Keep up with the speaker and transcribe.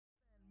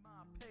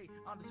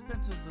on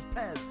dispensers of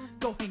Pez.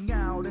 Go hang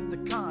out at the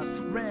cons,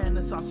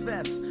 Renaissance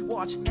fests.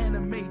 Watch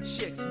anime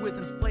chicks with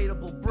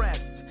inflatable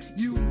breasts.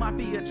 You might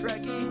be a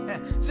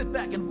Trekkie, sit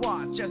back and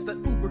watch as the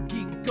uber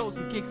geek goes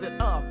and kicks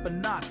it up a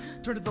notch.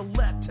 Turn to the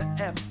letter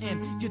F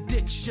in your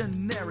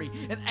dictionary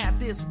and add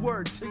this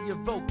word to your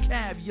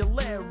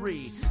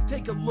vocabulary.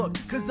 Take a look,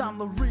 cause I'm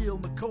the real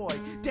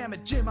McCoy. Damn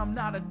it, Jim, I'm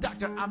not a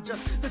doctor, I'm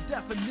just the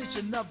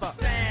definition of a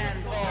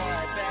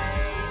fanboy,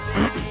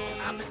 baby.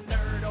 I'm a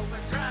nerd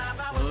overdrive.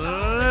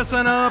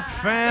 Listen up,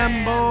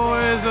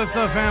 fanboys. It's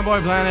the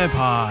Fanboy Planet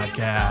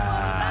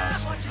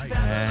Podcast.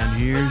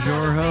 And here's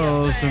your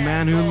host, a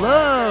man who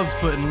loves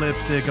putting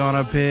lipstick on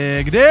a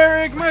pig,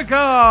 Derek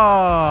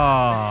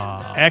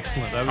McCaw.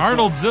 Excellent.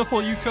 Arnold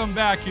Ziffel, you come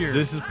back here.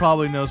 This is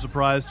probably no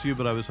surprise to you,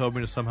 but I was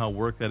hoping to somehow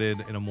work that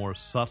in a more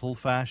subtle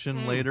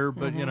fashion later.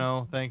 But, you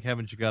know, thank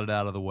heavens you got it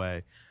out of the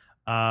way.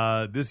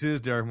 This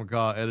is Derek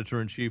McCaw,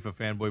 editor-in-chief of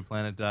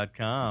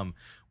FanboyPlanet.com.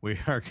 We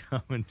are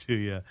coming to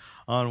you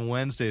on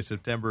Wednesday,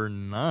 September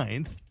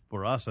 9th,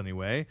 for us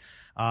anyway,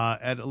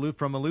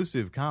 from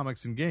Elusive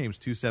Comics and Games,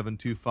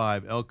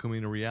 2725 El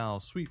Camino Real,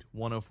 Suite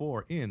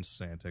 104 in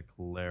Santa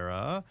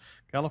Clara,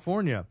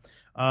 California.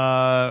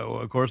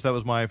 Of course, that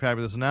was my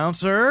fabulous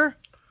announcer,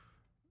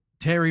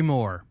 Terry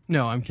Moore.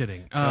 No, I'm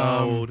kidding.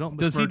 Don't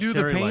does he do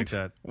Terry the paint? like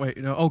that. Wait,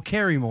 no. Oh,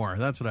 Kerry Moore.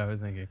 That's what I was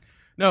thinking.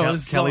 No,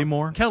 this is Kelly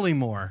Moore? Kelly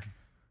Moore.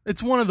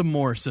 It's one of the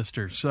Moore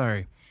sisters.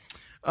 Sorry.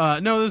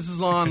 No, this is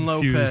Lon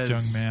Lopez.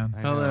 Young man.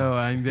 Hello,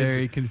 I'm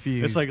very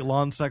confused. It's like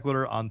Lon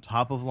Sequitur on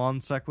top of Lon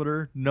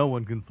Sequitur. No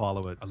one can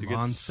follow it.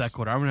 Lon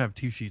Sequitur. I'm going to have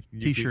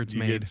T-shirts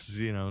made.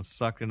 You get,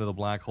 sucked into the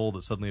black hole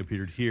that suddenly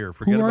appeared here.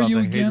 Forget Who are about you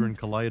the again? Hadron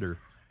Collider.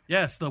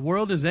 Yes, the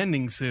world is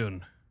ending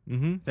soon.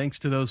 Mm-hmm. Thanks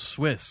to those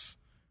Swiss.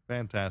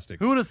 Fantastic.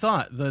 Who would have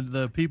thought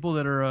the people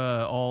that are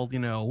all,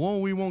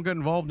 well, we won't get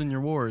involved in your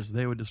wars,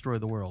 they would destroy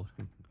the world.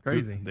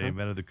 Crazy. They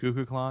invented the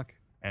cuckoo clock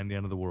and the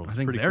end of the world. I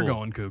think Pretty they're cool.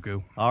 going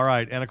cuckoo. All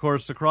right. And, of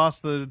course, across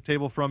the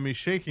table from me,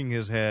 shaking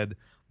his head,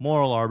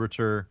 moral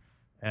arbiter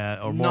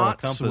or moral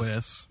Not compass.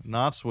 Swiss.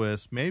 Not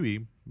Swiss.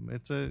 Maybe.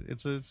 It's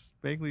a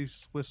vaguely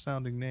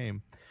Swiss-sounding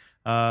name.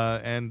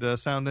 And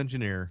sound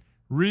engineer.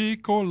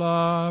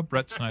 Ricola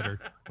Brett Snyder.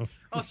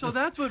 Oh, so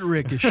that's what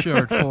Rick is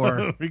short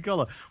for.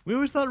 Ricola. We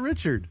always thought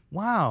Richard.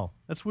 Wow.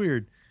 That's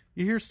weird.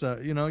 You hear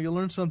stuff, you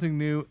learn something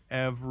new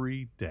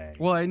every day.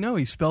 Well, I know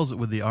he spells it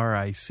with the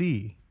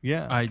R-I-C.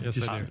 Yeah.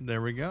 Yes, I do. There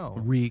we go.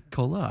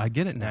 Ricola. I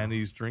get it now. And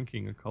he's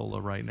drinking a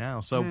cola right now.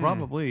 So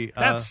probably.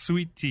 That's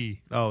sweet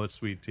tea. Oh, it's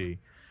sweet tea.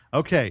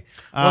 Okay.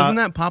 Wasn't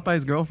that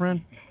Popeye's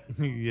girlfriend?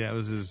 Yeah, it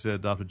was his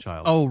adopted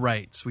child. Oh,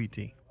 right. Sweet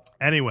tea.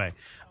 Anyway,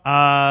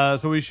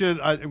 so we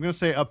should. I'm going to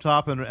say up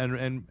top, and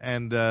then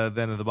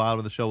at the bottom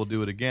of the show, we'll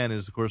do it again.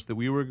 Is of course that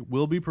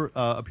will be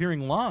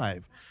appearing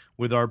live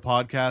with our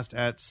podcast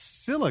at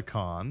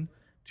Silicon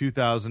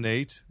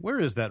 2008. Where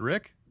is that,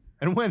 Rick?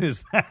 And when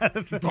is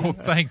that? Oh,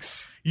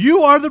 thanks.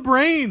 You are the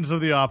brains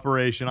of the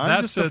operation. I'm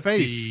That's just the at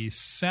face. the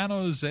San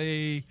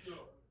Jose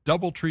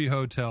Doubletree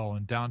Hotel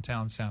in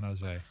downtown San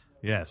Jose.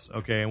 Yes,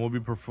 okay, and we'll be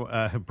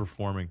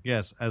performing,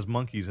 yes, as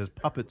monkeys, as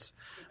puppets,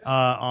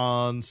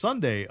 on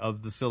Sunday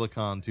of the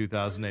Silicon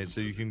 2008.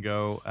 So you can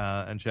go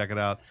and check it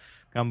out.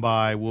 Come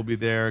by. We'll be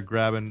there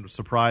grabbing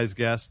surprise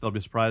guests. They'll be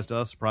surprised to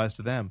us, surprised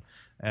to them.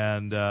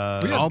 And We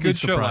had I'll a be good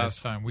show surprised.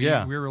 last time. We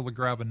were able to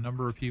grab a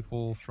number of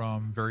people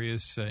from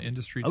various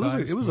industry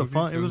types. It was a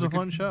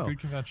fun show. Good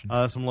convention.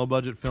 Some low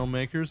budget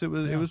filmmakers.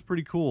 It was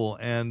pretty cool.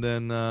 And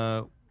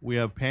then we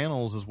have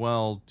panels as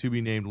well to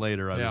be named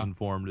later. I was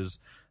informed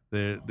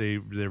they're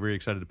very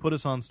excited to put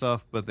us on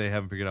stuff, but they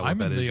haven't figured out what I'm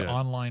that in is the yet.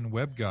 online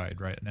web guide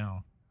right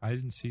now. I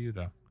didn't see you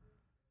though.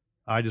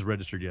 I just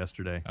registered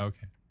yesterday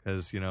Okay.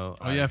 because You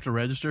have to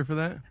register for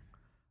that?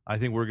 I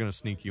think we're going to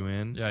sneak you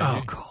in. Yeah.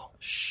 Oh, cool.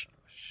 Shh.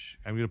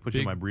 I'm going to put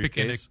you in my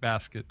briefcase. Picnic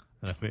basket.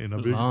 In a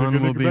big Lon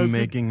picnic will be basket.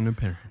 making an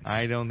appearance.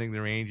 I don't think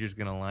the Rangers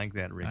going to like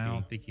that, Ricky. I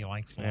don't think he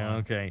likes it. Yeah,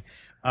 okay.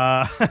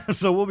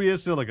 So we'll be at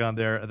Silicon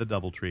there at the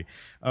Doubletree.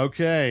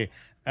 Okay.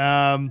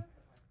 And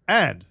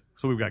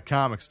so we've got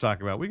comics to talk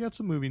about. We got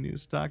some movie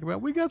news to talk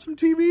about. We got some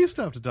TV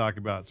stuff to talk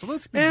about. So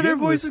let's begin And our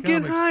with voices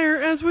get comics. higher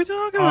as we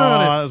talk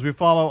about it. As we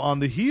follow on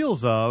the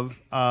heels of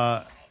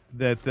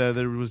that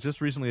there was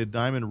just recently a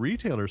Diamond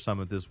Retailer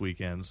Summit this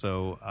weekend.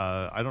 So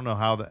I don't know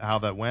how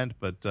that went,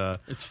 but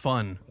It's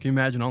fun. Can you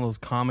imagine all those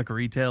comic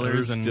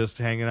retailers and just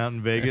hanging out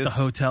in Vegas, at the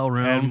hotel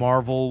room? and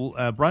Marvel.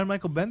 Brian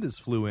Michael Bendis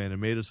flew in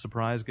and made a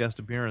surprise guest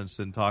appearance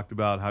and talked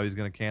about how he's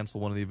going to cancel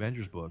one of the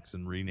Avengers books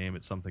and rename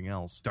it something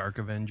else. Dark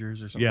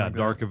Avengers or something Yeah, like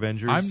Dark that.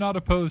 Avengers. I'm not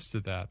opposed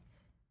to that.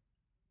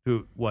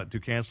 to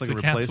canceling To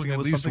and replacing canceling it at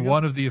with least something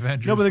one else? of the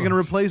Avengers. No, but they're going to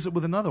books. replace it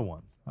with another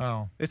one.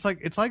 Oh, It's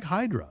like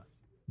Hydra.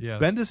 yes.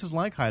 Bendis is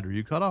like Hydra.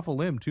 You cut off a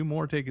limb, two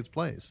more take its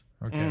place.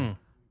 Okay.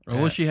 I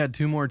wish he had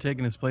two more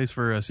taking his place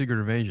for a Secret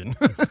Invasion.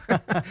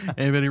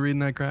 Anybody reading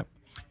that crap?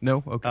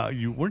 No?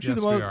 Okay. Weren't Yes,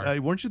 you we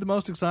are. weren't you the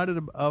most excited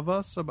of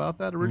us about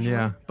that originally?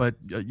 Yeah, but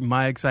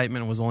my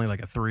excitement was only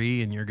like a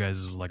 3, and your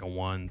guys was like a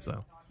 1,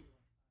 so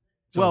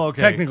Well,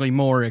 okay. technically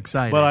more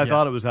excited. But I yeah.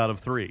 thought it was out of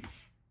 3.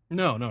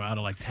 No, out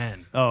of like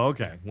 10. Oh,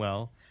 okay.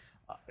 Well,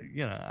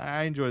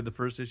 I enjoyed the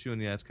first issue,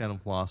 and it's kind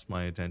of lost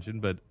my attention.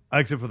 But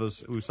except for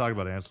those, we was talking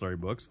about ancillary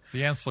books.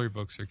 The ancillary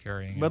books are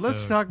carrying. But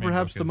let's talk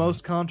perhaps the most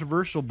isn't.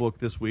 controversial book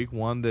this week.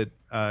 One that,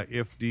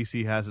 if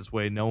DC has its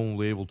way, no one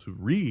will be able to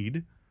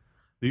read.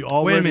 Wait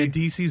a minute,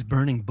 DC's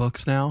burning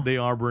books now? They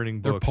are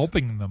burning They're books.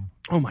 pulping them.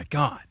 Oh my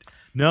God.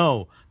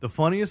 No, the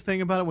funniest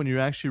thing about it when you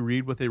actually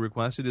read what they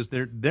requested is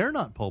they're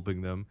not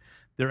pulping them.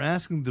 They're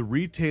asking the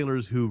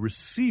retailers who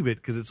receive it,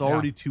 because it's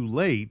already too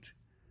late.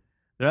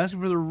 They're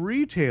asking for the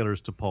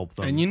retailers to pulp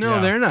them. And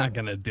they're not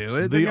going to do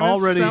it. They They're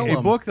gonna sell a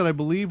them. book that I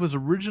believe was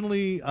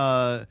originally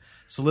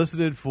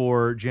solicited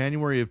for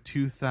January of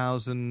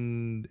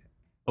 2000.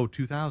 Oh,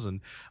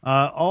 2000.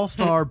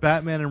 All-Star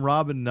Batman and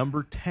Robin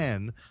number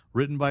 10,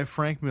 written by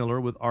Frank Miller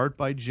with art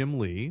by Jim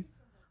Lee.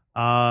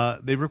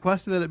 They've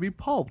requested that it be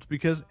pulped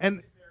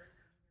and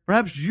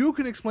perhaps you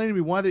can explain to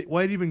me why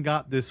it even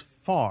got this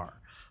far.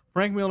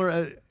 Frank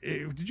Miller,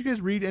 did you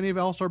guys read any of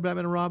All-Star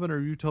Batman and Robin, or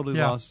are you totally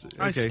lost? Okay.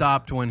 I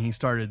stopped when he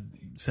started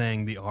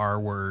saying the R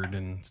word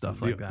and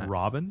stuff like that.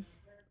 Robin?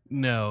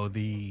 No,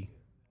 the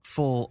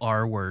full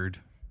R word.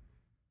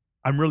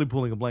 I'm really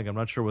pulling a blank. I'm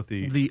not sure what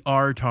The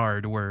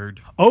R-tard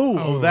word.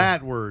 Oh,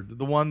 that word.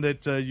 The one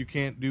that you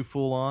can't do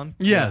full on?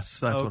 Yes,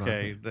 that's what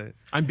okay.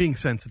 I'm being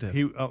sensitive.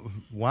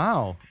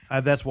 Wow.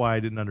 That's why I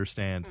didn't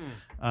understand.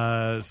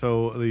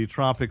 So the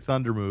Tropic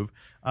Thunder move.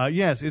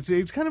 Yes,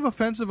 it's kind of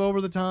offensive, over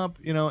the top,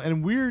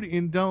 and weird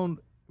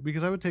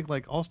because I would take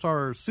like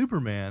All-Star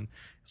Superman.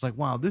 It's like,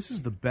 wow, this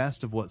is the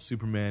best of what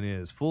Superman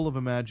is. Full of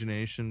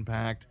imagination,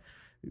 packed.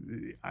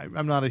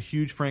 I'm not a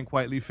huge Frank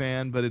Whiteley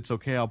fan, but it's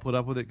okay. I'll put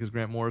up with it because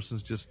Grant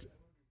Morrison's just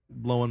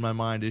blowing my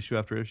mind issue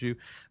after issue.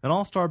 And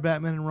All-Star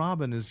Batman and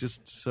Robin is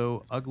just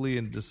so ugly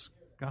and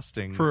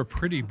disgusting. For a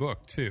pretty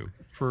book, too.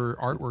 For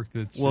artwork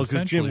that's because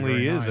essentially Jim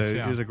Lee very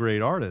nice, is a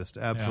great artist.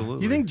 Absolutely.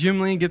 Do you think Jim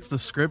Lee gets the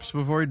scripts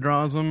before he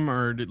draws them,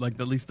 or like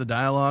at least the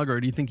dialogue,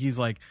 or do you think he's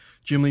like,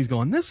 Jim Lee's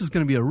going, this is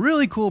going to be a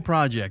really cool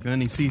project, and then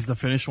he sees the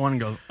finished one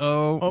and goes,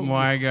 oh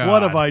my God.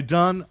 What have I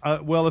done?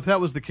 Well, if that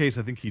was the case,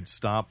 I think he'd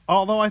stop.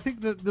 Although I think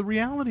that the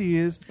reality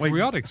is...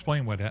 we ought to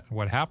explain what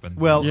happened.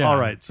 Well, all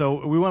right.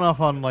 So we went off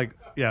on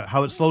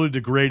how it slowly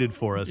degraded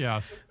for us.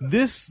 Yes.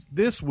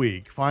 This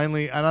week,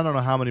 finally, and I don't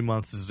know how many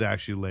months this is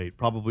actually late,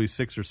 probably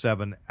 6 or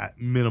 7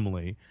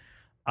 minimally.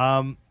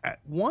 At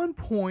one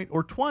point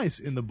or twice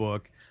in the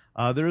book,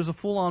 there is a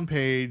full-on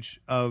page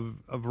of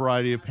a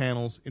variety of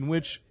panels in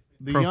which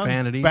the young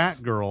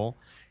Batgirl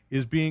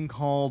is being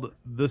called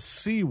the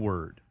C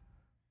word.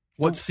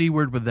 What C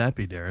word would that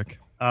be, Derek?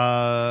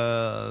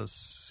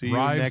 See you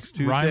next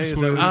Tuesday. Rhymes Is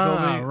that what you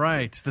told me?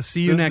 Right. The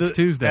see you next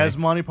Tuesday. As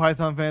Monty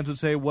Python fans would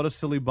say, what a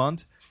silly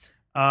bunt.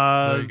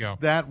 There you go.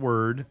 That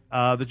word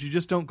that you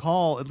just don't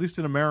call, at least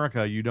in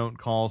America, you don't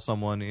call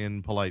someone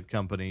in polite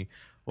company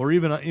or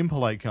even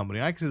impolite company.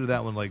 I consider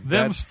that one like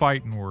Them's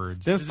fighting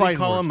words. Does he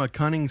call him a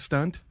cunning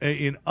stunt?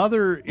 In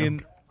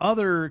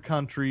other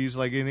countries,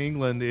 like in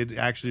England, it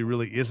actually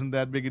really isn't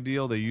that big a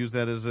deal. They use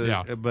that as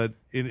but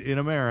in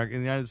America,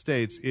 in the United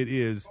States, it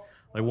is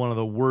like one of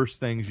the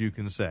worst things you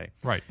can say.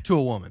 Right. To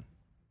a woman.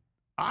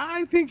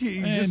 I think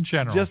in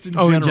general. Just in in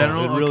general.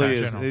 general? It really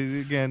Okay.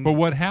 is. Again, But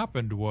what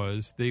happened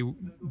was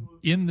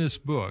in this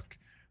book,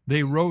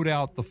 they wrote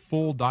out the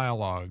full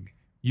dialogue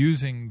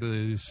using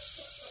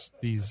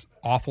these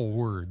awful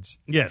words.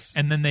 Yes.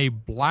 And then they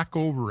black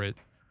over it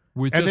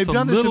with And just they've a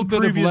done this little in bit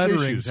of previous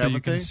lettering issues, so you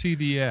haven't can they? see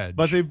the edge.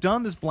 But they've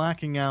done this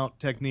blacking out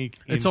technique.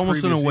 It's in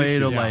almost in a previous way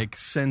to issues. like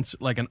sense,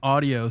 like an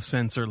audio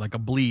sensor, like a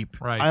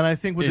bleep. Right. And I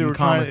think what they in were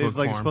trying comic to, book it's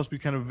like form. it's supposed to be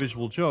kind of a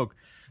visual joke.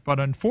 But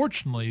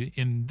unfortunately,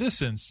 in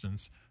this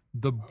instance,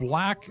 their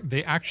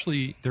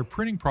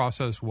printing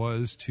process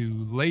was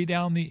to lay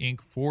down the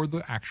ink for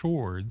the actual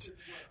words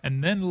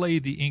and then lay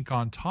the ink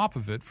on top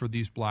of it for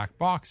these black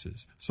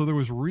boxes. So there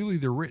was really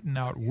the written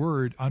out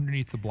word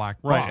underneath the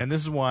black box. Right, and this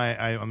is why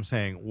I'm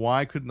saying,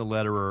 why couldn't the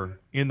letterer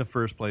in the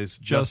first place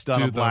just done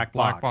do a the black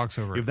box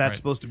over it, if that's right.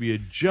 supposed to be a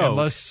joke?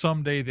 Unless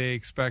someday they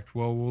expect,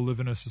 we'll live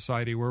in a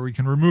society where we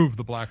can remove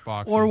the black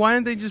boxes. Or why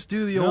didn't they just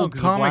do the No, old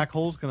 'cause comic? the black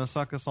hole's going to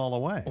suck us all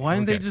away. Why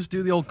didn't they Okay. just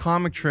do the old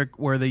comic trick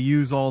where they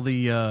use all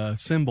the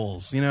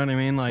symbols? You know what I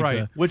mean? Like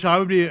Right. Which I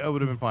would have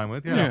been fine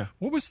with. Yeah.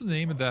 What was the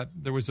name of that?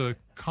 There was a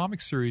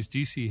comic series,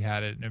 DC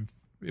had it, and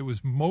it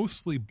was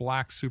mostly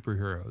black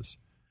superheroes.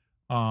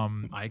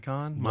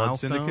 Icon, Blood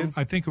Milestone. Syndicate?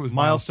 I think it was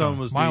Milestone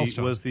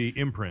Milestone. was the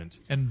imprint.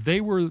 And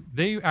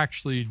they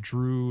actually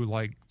drew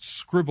like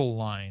scribble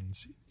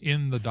lines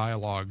in the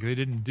dialogue. They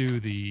didn't do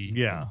the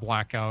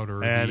blackout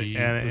or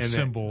the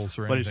symbols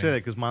or but anything. you say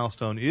that because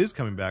Milestone is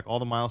coming back. All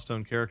the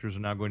Milestone characters are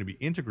now going to be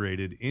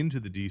integrated into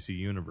the DC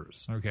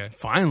universe. Okay.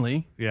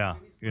 Finally. Yeah.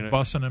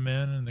 Bussing them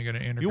in, and they're going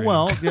to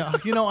integrate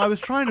them. I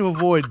was trying to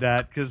avoid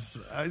that because,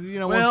 once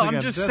again, I'm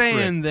just that's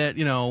saying Rick.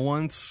 that,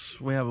 once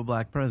we have a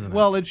black president.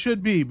 Well, it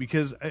should be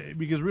because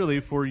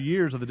really for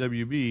years of the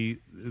WB,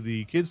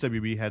 the kids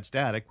WB had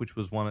Static, which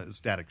was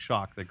Static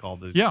Shock. They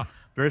called it. Yeah.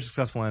 Very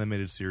successful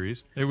animated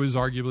series. It was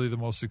arguably the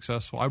most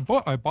successful.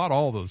 I bought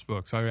all those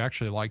books. I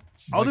actually liked.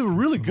 They were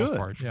really them for the most good.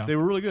 part, yeah. They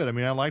were really good. I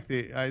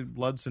mean,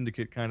 Blood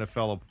Syndicate kind of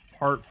fell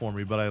apart for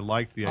me, but I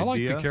like the idea. I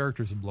like the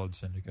characters in Blood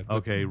Syndicate.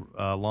 Okay,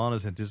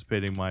 Lana's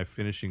anticipating my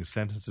finishing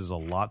sentences a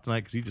lot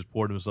tonight because he just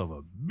poured himself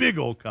a big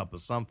old cup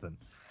of something.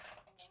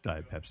 It's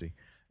Diet Pepsi.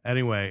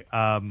 Anyway,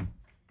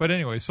 But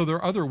anyway, so there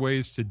are other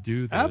ways to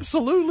do this.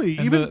 absolutely.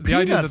 And Even the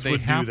idea that Peanuts they would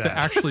have do to that.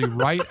 actually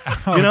write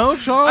out. You know,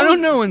 Charlie? I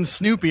don't know when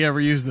Snoopy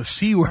ever used the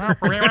C word.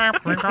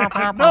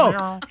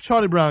 No,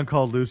 Charlie Brown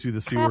called Lucy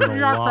the C word a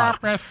lot.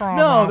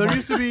 No, there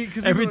used to be...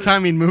 'cause Every even-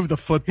 time he'd move the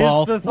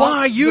football. the thought-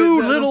 Why, you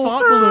the little...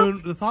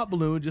 the thought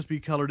balloon would just be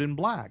colored in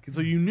black. And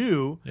so you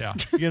knew, Yeah.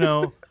 you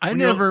know... I when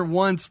you're- never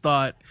once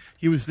thought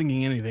he was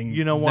thinking anything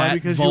You know why? that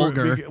Because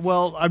vulgar.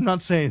 well, I'm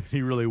not saying that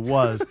he really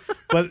was,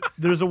 but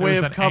there's a way was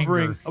of an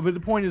covering. anger. But the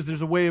point is,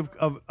 there's a way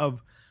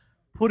of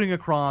putting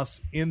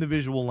across in the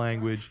visual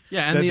language.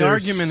 Yeah, and that the they're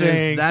argument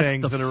saying is that's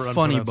things that are the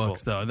funny unpronounceable.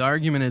 books, though. The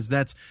argument is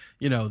that's,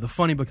 the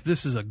funny books.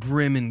 This is a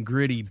grim and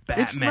gritty Batman.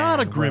 It's not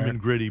a grim and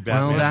gritty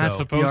Batman. Well, that's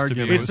though. the supposed to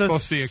be. argument. It's It a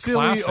was supposed to be a silly,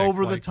 classic,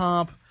 over the like-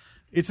 top.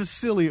 It's a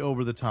silly,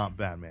 over the top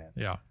Batman,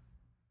 Yeah.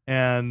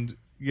 and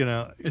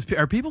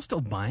Are people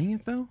still buying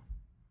it, though?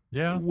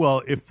 Yeah.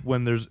 well,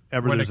 when there's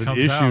When it an comes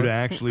issue out. to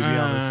actually be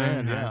on the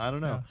stand, I don't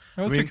know.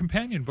 No, I it's mean, a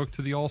companion book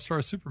to the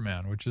All-Star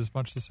Superman, which is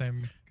much the same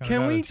kind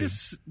Can of we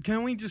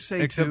attitude. just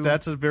say except too,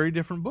 that's a very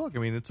different book. I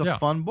mean, it's a Yeah.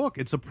 fun book.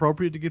 It's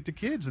appropriate to get to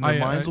kids, and their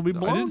minds will be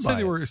blown I didn't say by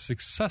they it. were a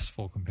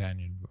successful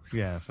companion book.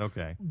 Yes,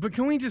 okay. But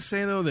can we just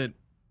say though that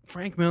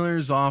Frank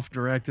Miller's off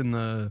directing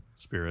the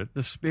Spirit.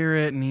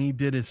 Spirit, and he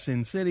did his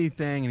Sin City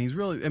thing, and he's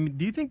really. I mean,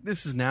 do you think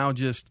this is now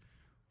just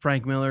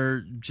Frank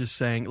Miller just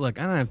saying, "Look,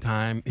 I don't have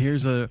time.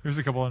 Here's a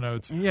couple of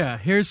notes.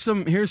 here's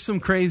some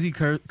crazy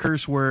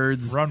curse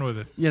words. Run with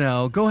it."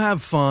 Go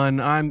have fun.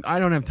 I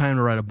don't have time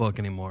to write a book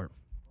anymore.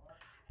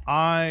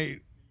 I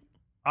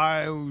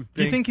Do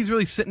you think he's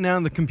really sitting down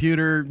on the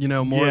computer,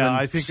 more than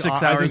I think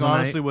 6 I hours think a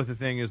honestly night? what the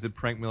thing is that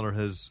Frank Miller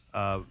has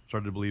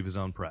started to believe his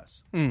own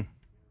press.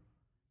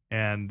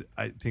 And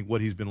I think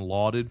what he's been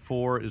lauded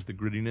for is the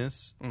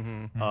grittiness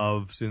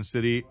of Sin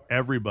City.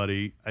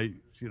 Everybody,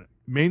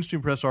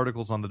 mainstream press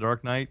articles on The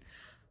Dark Knight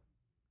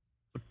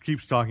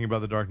keeps talking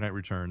about The Dark Knight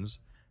Returns,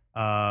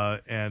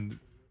 and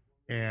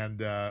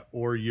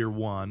or Year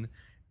One.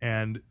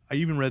 And I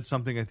even read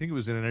something, I think it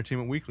was in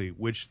Entertainment Weekly,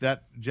 which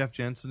that Jeff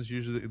Jensen's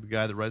usually the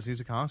guy that writes.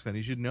 He's a comics fan.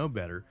 He should know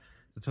better.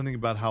 It's something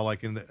about how, like,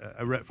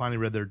 finally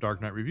read their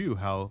Dark Knight review,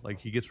 how, like,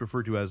 he gets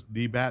referred to as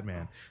the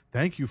Batman.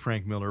 Thank you,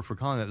 Frank Miller, for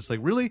calling that. It's like,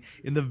 really?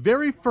 In the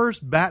very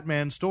first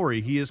Batman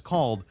story, he is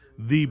called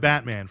the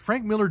Batman.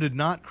 Frank Miller did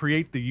not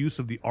create the use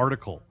of the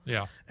article.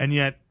 Yeah. And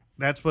yet,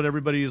 that's what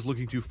everybody is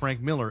looking to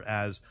Frank Miller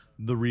as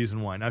the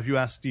reason why. Now, if you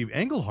ask Steve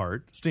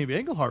Englehart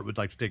would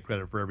like to take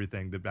credit for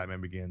everything that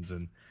Batman Begins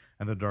and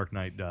The Dark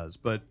Knight does.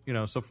 But,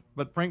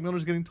 but Frank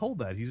Miller's getting told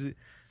that. He's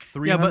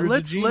 300's Yeah, but a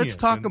let's genius,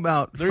 talk and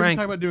about they're Frank. even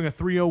talking about doing a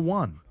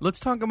 301. Let's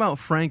talk about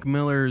Frank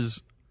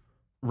Miller's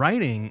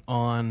writing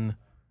on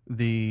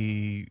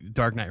the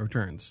Dark Knight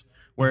Returns,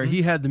 where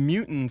he had the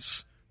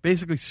mutants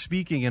basically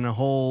speaking in a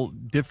whole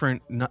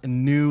different,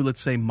 new, let's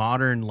say,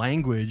 modern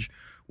language,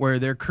 where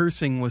their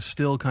cursing was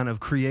still kind of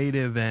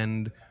creative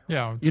and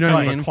Yeah, it's You know kind what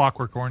I of mean? a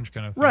Clockwork Orange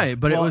kind of thing. right.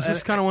 But it Well, was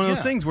just kind of one of those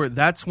yeah. things where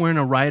that's when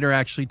a writer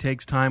actually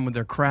takes time with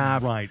their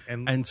craft, Right,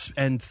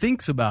 and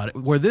thinks about it.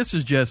 Where this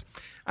is just,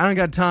 I don't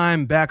got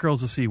time.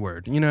 Batgirl's a C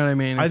word. You know what I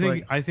mean? It's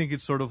I think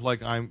it's sort of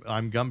like I'm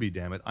Gumby,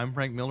 damn it. I'm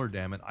Frank Miller,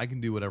 damn it. I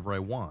can do whatever I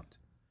want.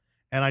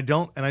 And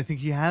I think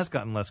he has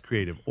gotten less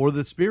creative. Or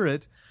the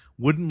Spirit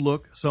wouldn't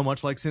look so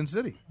much like Sin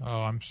City.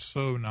 Oh, I'm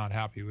so not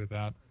happy with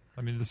that.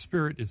 I mean, The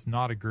Spirit is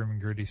not a grim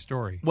and gritty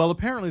story. Well,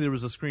 apparently there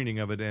was a screening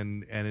of it,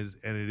 and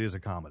it is a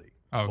comedy.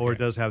 Oh, okay. Or it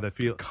does have that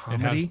feel.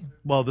 comedy.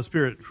 Well, the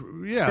Spirit,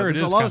 yeah, Spirit there's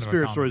is a lot kind of of a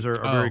Spirit comedy. stories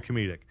are very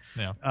comedic.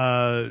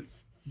 Yeah.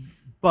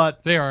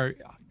 But They are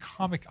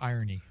comic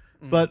irony.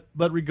 But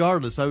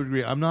regardless, I would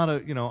agree. I'm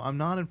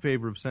not in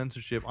favor of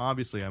censorship.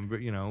 Obviously, I'm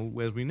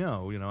as we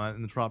know, in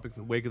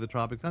the wake of the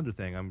Tropic Thunder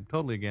thing, I'm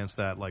totally against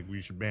that. Like, we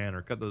should ban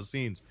or cut those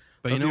scenes.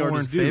 But you know the what we're in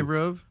artists do. favor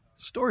of?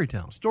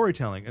 Storytelling.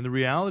 Storytelling, and the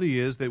reality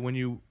is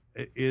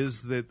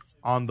that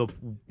on the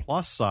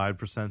plus side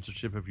for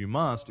censorship, if you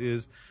must,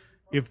 is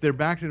if they're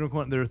backed into a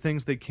corner, there are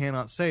things they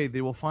cannot say.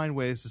 They will find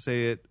ways to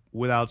say it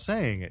without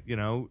saying it.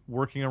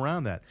 Working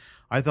around that.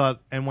 I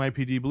thought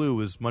NYPD Blue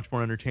was much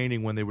more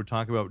entertaining when they would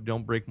talk about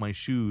 "Don't break my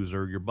shoes"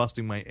 or "You're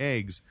busting my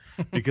eggs,"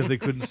 because they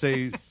couldn't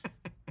say.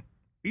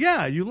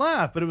 Yeah, you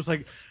laugh, but it was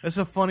like it's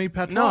a funny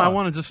patois. No, I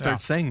want to just start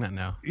saying that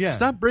now. Yeah.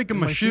 Stop breaking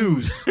my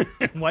shoes.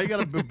 Why you got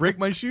to break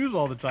my shoes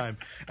all the time?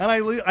 And I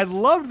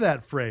loved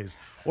that phrase.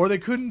 Or they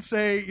couldn't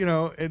say,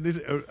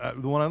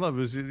 the one I loved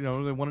was, they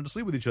wanted to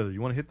sleep with each other.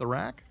 You want to hit the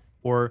rack?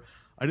 Or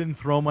I didn't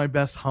throw my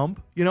best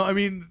hump.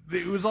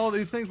 It was all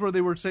these things where they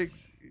would say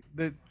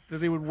that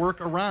they would work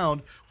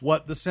around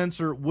what the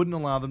censor wouldn't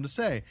allow them to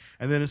say.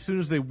 And then as soon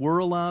as they were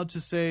allowed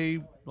to say,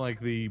 like,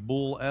 the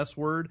bull S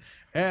word,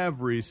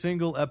 every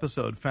single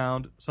episode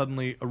found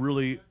suddenly a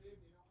really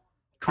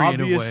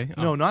Creative obvious way.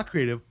 No, not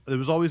creative. There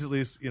was always at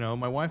least,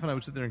 my wife and I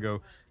would sit there and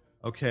go,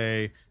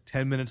 okay,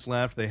 10 minutes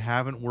left. They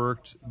haven't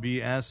worked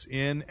BS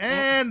in,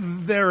 and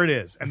there it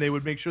is. And they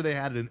would make sure they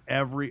had it in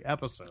every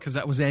episode. Because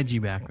that was edgy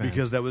back then.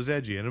 Because that was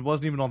edgy. And it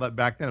wasn't even all that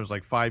back then. It was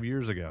like 5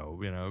 years ago,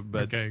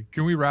 But okay,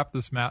 can we wrap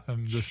this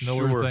this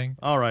Miller sure. thing?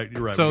 All right,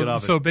 you're right. Get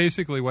off So it.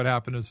 basically what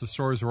happened is the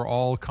stores were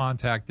all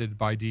contacted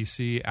by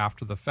DC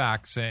after the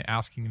fact,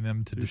 asking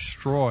them to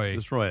destroy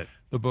it.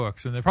 the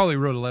books. And they probably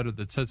wrote a letter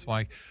that says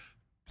like,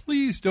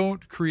 please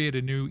don't create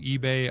a new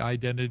eBay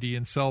identity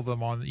and sell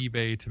them on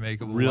eBay to make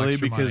a little Really?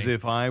 extra Because money.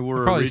 if I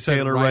were a Probably said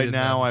retailer right right in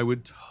now, them. I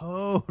would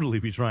totally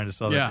be trying to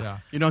sell that. Yeah.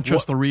 You don't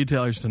trust the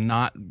retailers to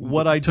not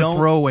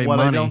throw away what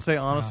money. I don't say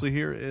honestly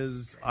here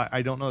is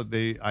I don't know.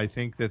 I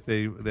think that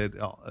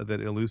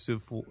that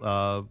Elusive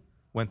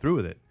went through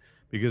with it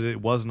because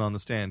it wasn't on the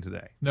stand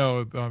today.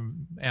 No,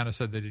 Anna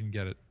said they didn't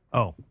get it.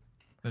 Oh.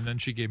 And then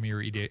she gave me her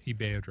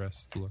eBay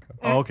address to look up.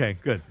 Oh, okay,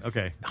 good.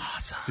 Okay.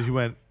 Awesome. So she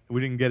went,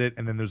 we didn't get it,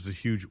 and then there's this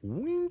huge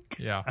wink.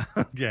 Yeah.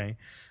 Okay.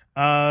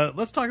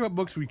 Let's talk about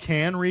books we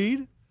can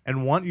read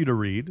and want you to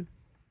read.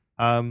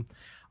 I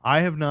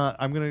have not.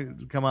 I'm going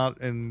to come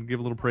out and give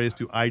a little praise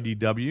to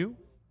IDW.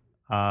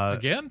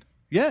 Again?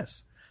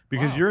 Yes.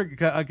 Because you're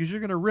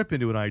going to rip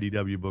into an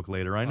IDW book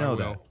later. I know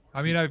that.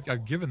 I mean,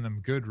 I've given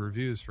them good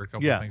reviews for a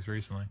couple of things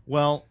recently.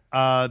 Well,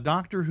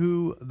 Doctor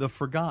Who: The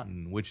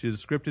Forgotten, which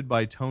is scripted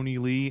by Tony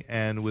Lee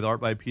and with art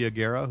by Pia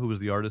Guerra, who was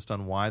the artist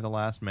on Y: The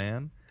Last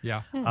Man.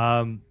 Yeah.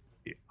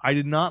 I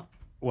did not.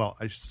 Well,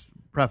 I should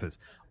preface.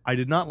 I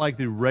did not like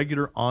the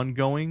regular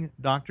ongoing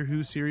Doctor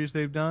Who series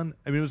they've done.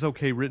 I mean, it was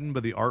okay written,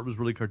 but the art was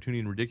really cartoony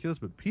and ridiculous.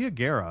 But Pia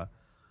Guerra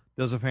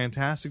does a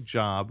fantastic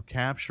job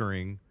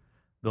capturing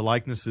the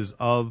likenesses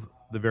of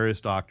the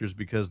various Doctors,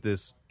 because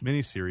this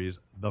miniseries,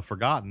 The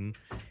Forgotten,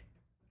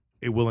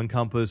 it will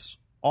encompass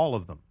all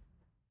of them.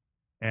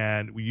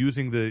 And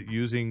using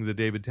the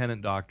David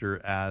Tennant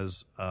Doctor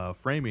as a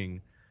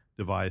framing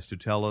device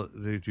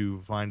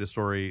to find a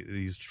story.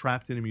 He's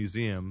trapped in a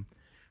museum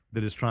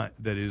that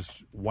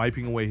is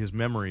wiping away his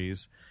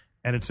memories,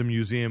 and it's a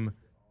museum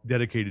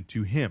dedicated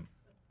to him.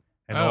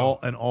 And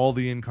all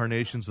the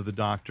incarnations of the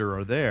Doctor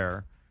are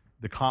there.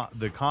 The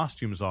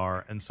costumes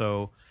are, and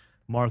so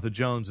Martha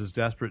Jones is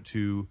desperate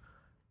to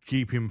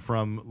keep him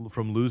from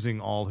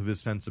losing all of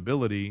his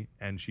sensibility,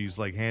 and she's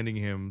like handing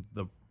him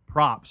the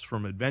props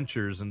from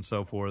adventures and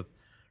so forth,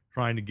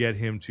 trying to get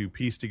him to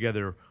piece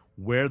together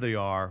where they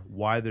are,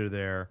 why they're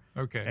there,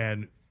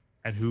 and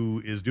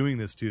who is doing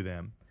this to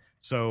them.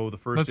 So the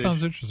first that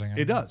sounds interesting.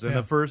 It does. And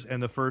the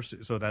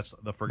first so that's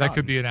The Forgotten. That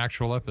could be an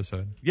actual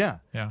episode. Yeah.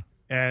 Yeah.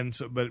 And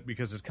so, but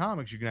because it's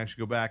comics, you can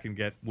actually go back and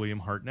get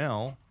William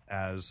Hartnell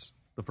as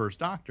the first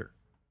Doctor.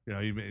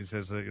 He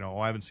says that,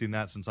 I haven't seen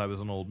that since I was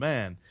an old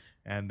man.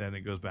 And then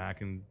it goes back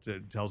and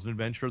tells an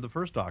adventure of the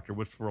first Doctor,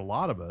 which for a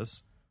lot of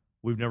us,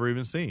 we've never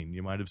even seen.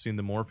 You might have seen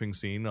the morphing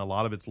scene. A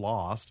lot of it's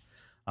lost.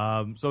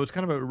 So it's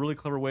kind of a really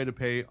clever way to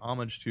pay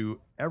homage to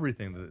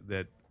everything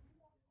that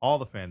all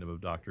the fandom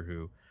of Doctor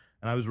Who.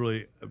 And I was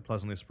really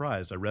pleasantly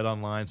surprised. I read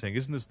online saying,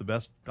 isn't this the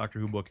best Doctor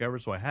Who book ever?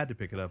 So I had to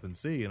pick it up and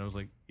see. And I was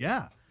like,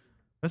 yeah,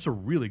 that's a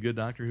really good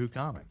Doctor Who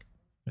comic.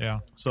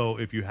 Yeah. So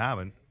if you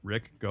haven't,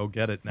 Rick, go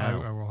get it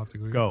now. I will have to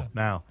go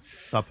now.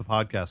 Stop the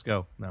podcast.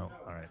 Go. No.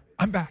 All right.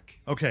 I'm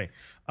back. Okay.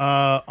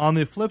 On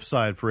the flip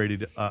side for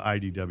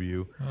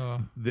IDW,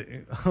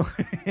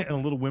 a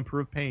little whimper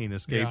of pain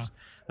escapes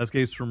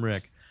from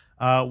Rick.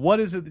 What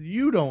is it that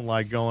you don't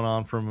like going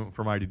on from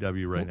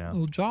IDW right now?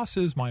 Well, Joss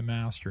is my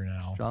master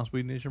now. Joss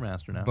Whedon is your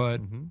master now. But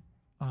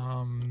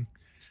I'm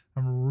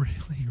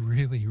really,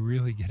 really,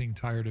 really getting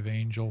tired of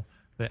Angel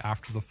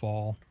after the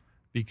fall,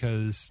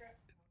 because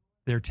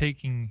they're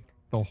taking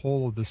the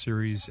whole of the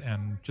series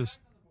and just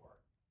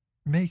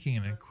making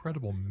an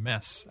incredible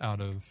mess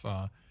out of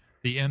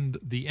the end.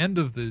 The end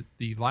of the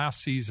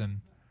last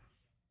season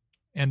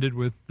ended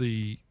with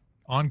the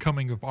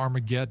oncoming of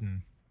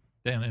Armageddon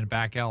in a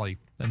back alley,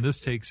 and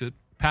this takes it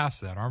past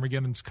that.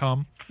 Armageddon's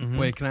come. Mm-hmm.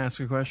 Wait, can I ask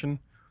a question?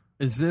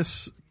 Is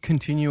this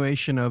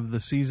continuation of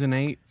the season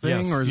 8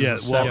 thing, yes. or is it a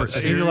separate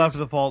series? Angel After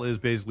the Fall is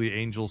basically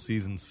Angel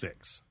season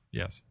 6.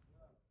 Yes.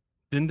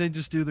 Didn't they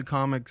just do the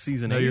comic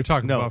season 8? No, you're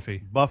talking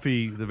Buffy.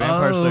 Buffy, the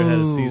Vampire Slayer, had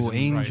a season.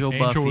 Angel, right.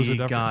 Buffy, Angel was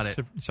a got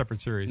it.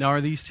 Separate series. Now, are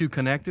these two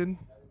connected?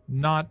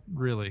 Not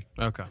really.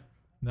 Okay.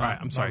 No, all right,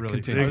 I'm sorry. Really.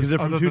 Continue. Because they're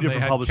from Other two than they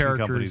different had publishing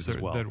characters companies as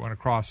well. that went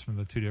across from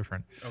the two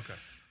different. Okay.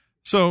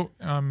 So,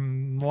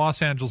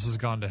 Los Angeles has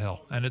gone to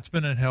hell, and it's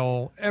been in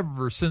hell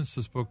ever since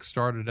this book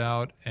started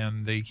out,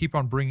 and they keep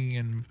on bringing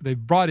in,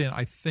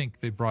 I think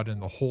they brought in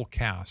the whole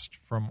cast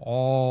from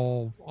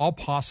all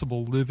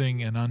possible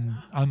living and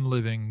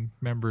unliving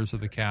members of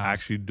the cast.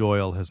 Actually,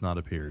 Doyle has not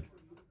appeared.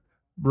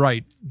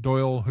 Right.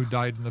 Doyle, who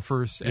died in the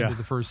first end of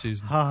the first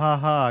season. Ha ha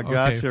ha.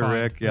 Gotcha, fine.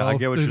 Rick. Yeah, well, I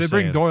get what you're saying. They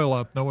bring Doyle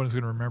up, no one's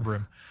going to remember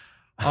him.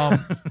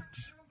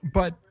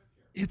 But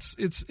it's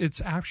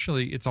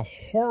a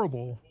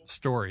horrible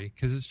story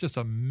because it's just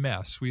a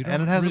mess.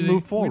 And it hasn't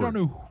moved forward. We don't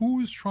know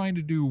who's trying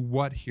to do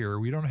what here.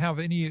 We had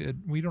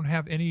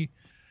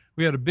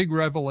a big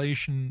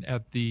revelation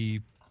at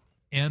the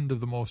end of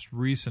the most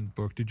recent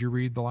book. Did you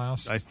read the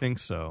last? I think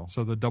so.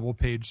 So the double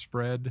page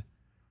spread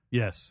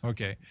Yes.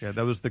 Okay. Yeah,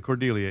 that was the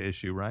Cordelia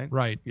issue, right?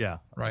 Right. Yeah.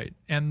 Right.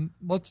 And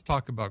let's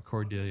talk about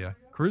Cordelia.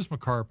 Charisma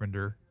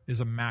Carpenter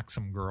is a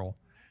Maxim girl.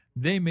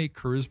 They make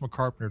Charisma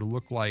Carpenter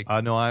look like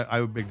No,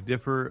 I would beg to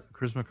differ.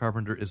 Charisma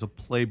Carpenter is a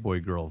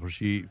Playboy girl, for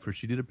she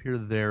did appear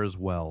there as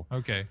well.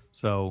 okay.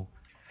 So,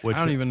 which I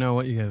don't even know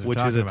what you guys are which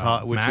talking is a about.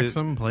 top, which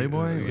Maxim, is,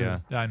 Playboy? yeah.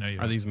 I know you.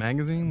 Are these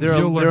magazines? They're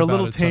You'll learn they're a about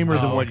little it tamer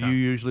someday. than what okay. you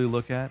usually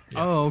look at.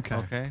 Oh, okay.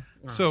 Okay.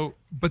 So,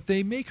 but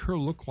they make her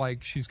look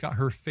like she's got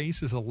her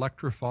face is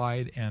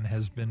electrified and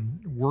has been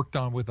worked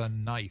on with a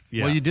knife.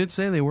 Yeah. Well, you did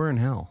say they were in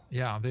hell.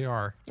 Yeah, they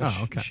are. Oh,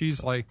 okay.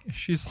 She's like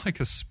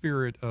a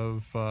spirit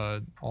of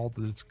all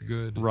that's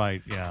good.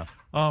 Right. Yeah.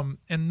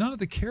 And none of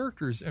the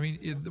characters. I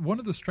mean, one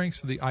of the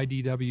strengths of the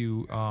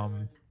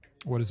IDW,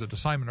 what is it,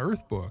 Assignment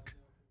Earth book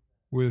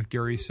with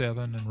Gary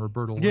Seven and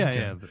Roberta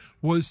Lincoln,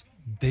 was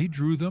they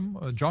drew them.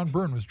 John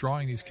Byrne was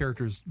drawing these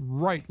characters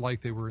right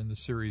like they were in the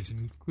series,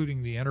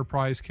 including the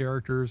Enterprise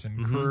characters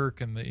and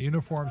Kirk and the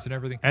uniforms and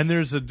everything. And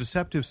there's a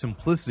deceptive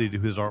simplicity to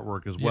his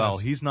artwork as well. Yes.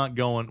 He's not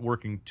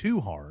working too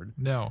hard.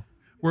 No.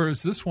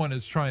 Whereas this one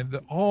is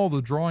all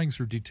the drawings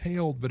are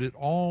detailed, but it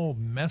all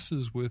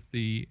messes with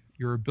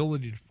your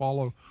ability to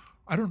follow.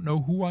 I don't know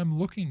who I'm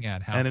looking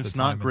at half And the it's time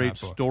not in great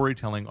that book.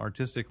 storytelling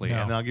artistically.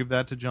 No. And I'll give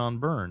that to John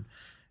Byrne.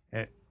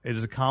 It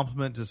is a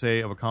compliment to say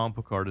of a comic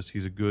book artist,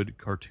 he's a good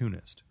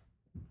cartoonist.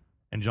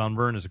 And John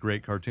Byrne is a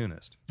great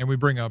cartoonist. And we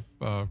bring up,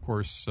 of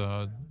course,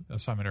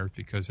 Assignment Earth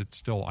because it's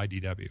still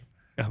IDW.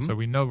 So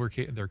we know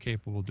they're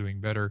capable of doing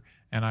better.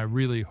 And I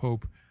really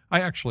hope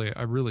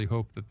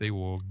that they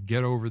will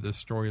get over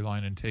this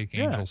storyline and take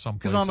Angel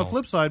someplace Because on the else.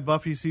 flip side,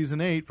 Buffy Season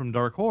 8 from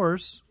Dark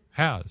Horse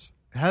has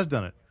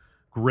done it.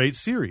 Great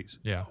series.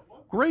 yeah.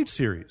 Great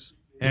series.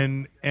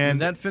 And Did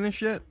that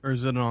finish yet, or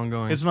is it an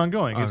ongoing? it's an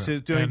ongoing. It's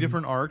doing And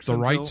different arcs. The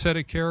until- right set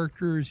of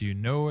characters, you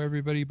know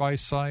everybody by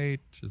sight.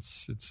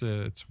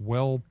 It's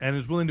well. And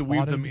is willing to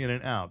weave them plotted. in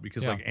and out.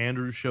 Because Yeah. like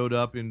Andrew showed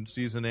up in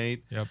Season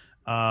 8. Yep.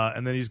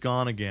 And then he's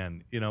gone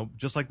again,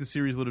 just like the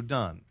series would have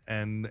done.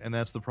 And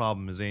that's the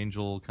problem is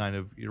Angel kind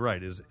of, you're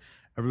right, is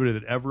everybody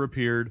that ever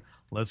appeared,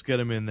 let's get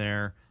him in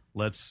there.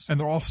 And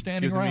they're all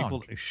standing give them around.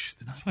 equal, they're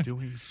not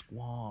doing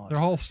squad. They're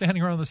all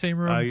standing around the same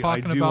room I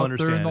talking do about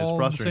understand. they're It's all in the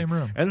frustrating. same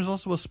room. And there's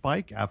also a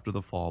spike after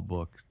the fall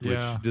book, which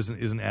Yeah.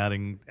 isn't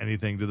adding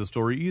anything to the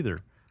story either.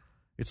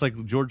 It's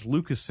like George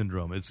Lucas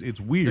syndrome. It's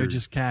weird. They're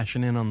just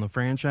cashing in on the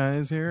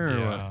franchise here, or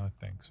Yeah, what? I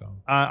think so.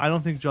 I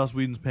don't think Joss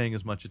Whedon's paying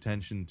as much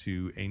attention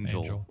to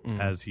Angel.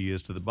 As he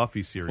is to the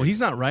Buffy series. Well, he's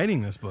not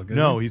writing this book, is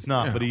No, he? he's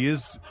not. Yeah. But he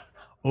is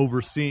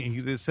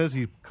overseeing. It says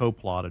he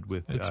co-plotted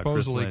with It's Chris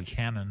supposedly Lynch,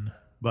 canon.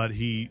 but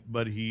he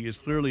is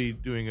clearly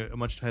doing a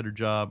much tighter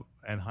job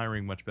and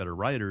hiring much better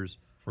writers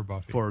For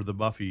Buffy. for the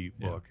Buffy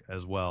book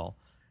as well.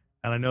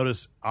 And I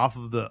noticed off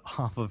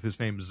of his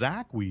name,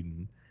 Zach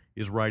Whedon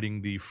is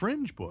writing the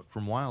Fringe book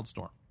from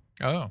Wildstorm.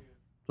 Oh.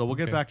 So we'll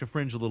get Okay. back to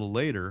Fringe a little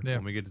later Yeah.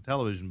 when we get to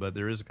television, but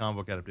there is a comic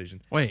book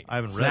adaptation. Wait, I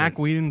haven't read Zach it.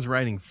 Whedon's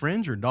writing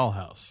Fringe or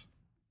Dollhouse?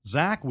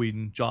 Zach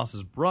Whedon,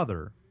 Joss's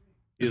brother,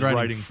 is He's writing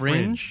writing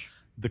Fringe?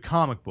 the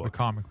comic book The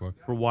comic book.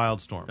 for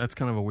Wildstorm. That's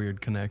kind of a weird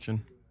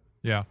connection.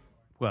 Yeah.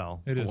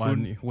 Well, It is. Why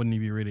wouldn't he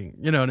be reading?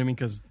 You know what I mean?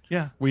 Because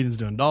yeah, Whedon's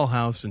doing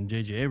Dollhouse and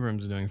J.J.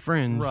 Abrams is doing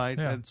Fringe. right.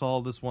 Yeah. It's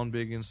all this one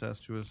big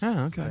incestuous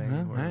Oh, okay. thing.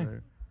 Well,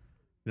 where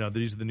hey.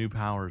 these are the new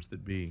powers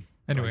that be.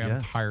 Anyway, I I'm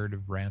guess. tired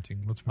of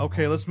ranting. Let's move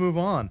Okay, on. let's move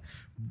on.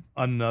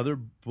 Another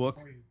book.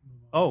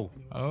 Oh,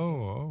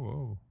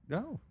 Oh.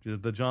 no.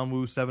 The John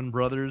Woo Seven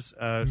Brothers.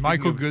 Michael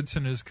speaking of-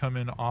 Goodson has come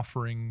in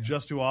offering.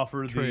 Just to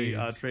offer the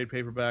Trades. trade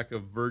paperback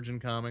of Virgin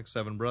Comics,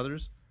 Seven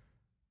Brothers.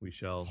 We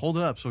shall. Hold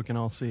it up so we can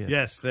all see it.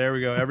 Yes, there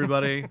we go.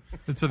 Everybody.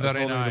 It's a That's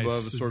very holding it nice.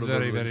 above, It's sort of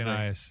very, over very his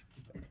thing.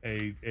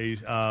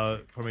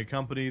 nice. From a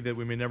company that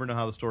we may never know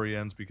how the story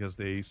ends because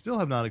they still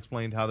have not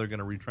explained how they're going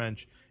to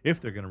retrench, if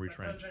they're going to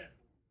retrench.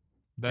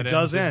 That It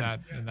does ends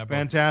end. in that book.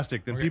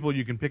 Fantastic. Then Okay. people,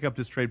 you can pick up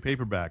this trade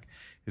paperback.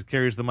 It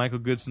carries the Michael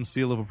Goodson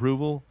seal of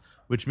approval,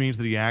 which means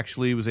that he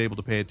actually was able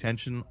to pay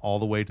attention all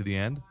the way to the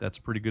end. That's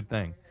a pretty good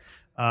thing.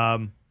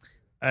 So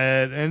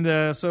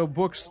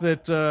books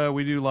that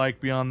we do like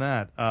beyond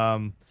that.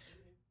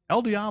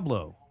 El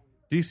Diablo.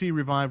 DC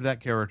revived that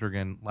character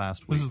again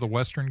last week. This is the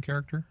Western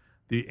character?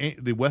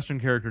 The Western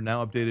character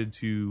now updated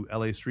to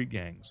LA Street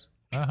Gangs.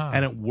 Uh-huh.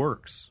 And it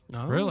works.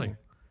 Oh. Really?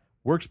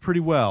 Works pretty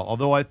well.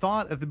 Although I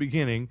thought at the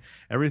beginning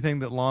everything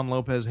that Lon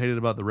Lopez hated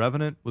about The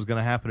Revenant was going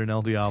to happen in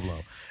El Diablo,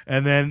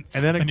 and then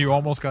And you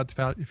almost got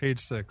to page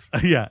 6.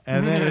 yeah,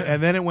 and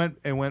then it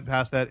went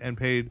past that and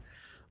paid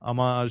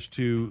homage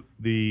to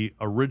the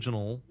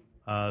original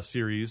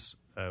series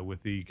that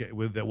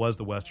was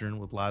the Western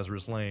with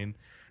Lazarus Lane,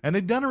 and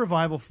they'd done a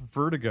revival for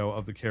Vertigo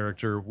of the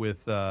character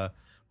with Brian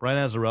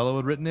Azzarello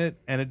had written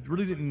it, and it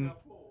really didn't.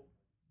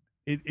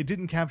 It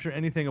didn't capture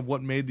anything of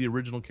what made the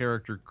original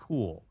character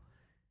cool.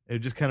 It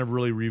just kind of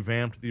really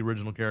revamped the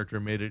original character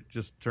and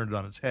turned it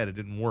on its head. It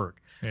didn't work.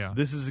 Yeah.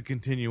 This is a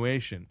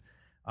continuation.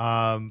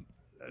 Lon,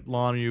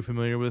 are you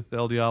familiar with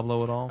El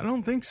Diablo at all? I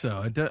don't think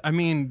so.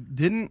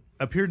 Didn't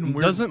Appeared in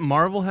weird. doesn't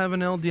Marvel have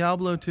an El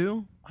Diablo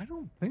too, I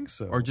don't think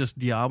so. or just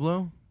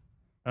Diablo?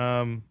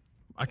 I'm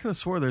I could have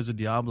swore there's a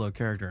Diablo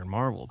character in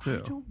Marvel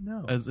too. I don't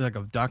know. As like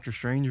a Doctor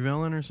Strange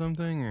villain or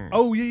something. Or?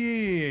 Oh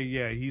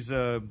yeah. He's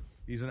an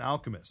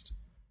alchemist.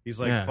 He's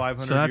like Yeah.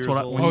 500 So that's years what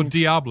I- old. when Oh, you-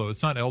 Diablo.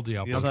 It's not El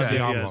Diablo. It's It's not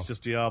Diablo. Yeah, it's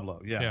just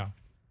Diablo. Yeah. Yeah.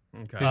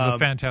 Okay. He's a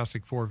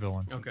Fantastic Four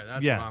villain. Okay,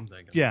 that's yeah. what I'm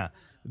thinking. Yeah.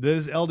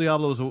 This El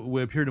Diablo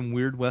appeared in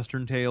Weird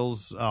Western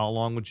Tales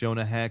along with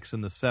Jonah Hex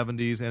in the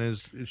 70s, and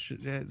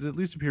has at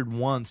least appeared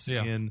once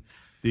Yeah. in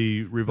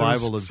the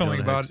revival There's of something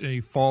Jonah about Hex. it, he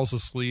falls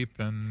asleep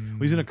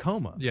and He's in a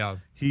coma. Yeah.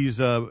 He's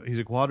a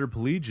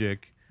quadriplegic.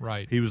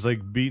 Right. He was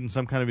like beaten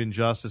some kind of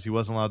injustice. He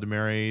wasn't allowed to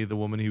marry the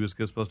woman he was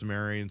supposed to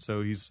marry, and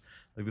so he's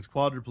like this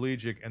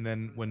quadriplegic. And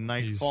then when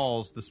night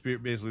falls, the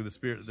He's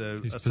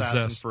assassin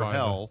possessed for by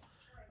hell,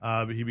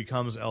 he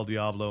becomes El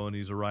Diablo, and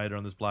he's a rider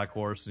on this black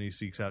horse, and he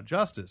seeks out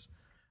justice.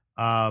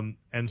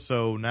 And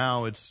so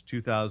now it's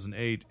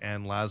 2008,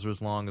 and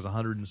Lazarus Long is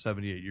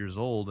 178 years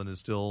old and is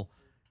still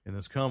in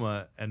this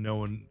coma, and no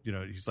one,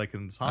 he's like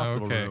in this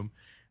hospital room,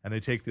 and they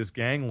take this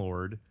gang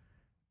lord,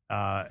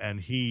 and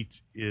he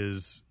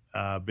is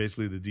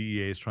basically the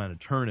DEA is trying to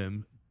turn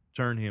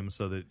him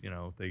so that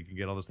they can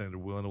get all this thing. They're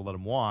willing to let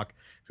him walk,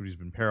 so he's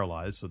been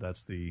paralyzed. So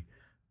that's the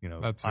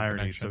That's the irony.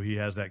 connection. So he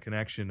has that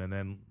connection, and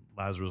then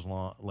Lazarus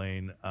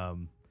Lane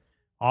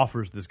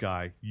offers this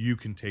guy, you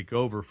can take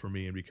over for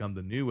me and become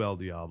the new El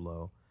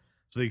Diablo.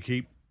 So they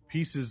keep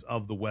pieces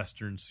of the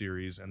Western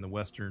series and the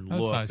Western That's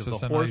look. nice.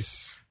 'Cause That's a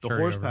nice the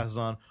horse carryover. passes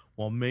on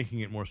while making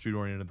it more street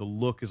oriented. The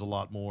look is a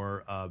lot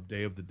more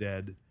Day of the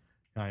Dead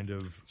kind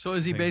of. So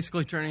is he thing.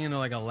 basically turning into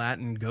like a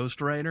Latin Ghost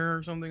Rider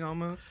or something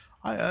almost?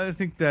 I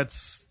think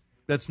that's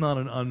not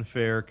an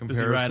unfair Does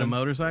comparison. he ride a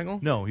motorcycle?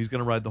 No, he's going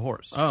to ride the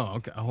horse. Oh,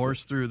 okay. A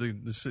horse through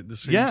the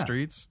city Yeah.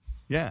 streets?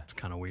 Yeah. It's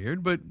kind of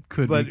weird, but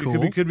could But be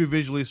cool. it could be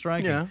visually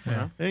striking.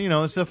 Yeah. And,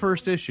 it's the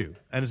first issue,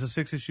 and it's a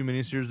 6-issue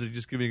miniseries. They're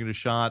just giving it a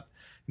shot.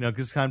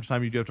 Because time to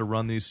time you do have to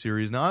run these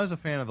series. Now, I was a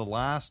fan of the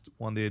last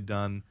one they had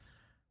done,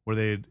 where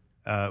they had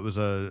it was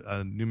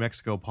a New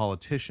Mexico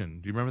politician.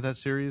 Do you remember that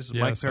series?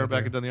 Yes, Mike I Paraback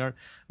do. had done the art.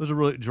 It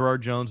was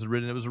Gerard Jones had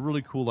written it. It was a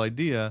really cool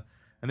idea,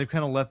 and they've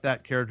kind of let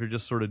that character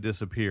just sort of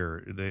disappear.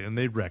 And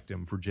they wrecked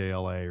him for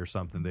JLA or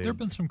something. There have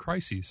been some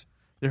crises.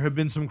 There have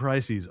been some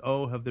crises.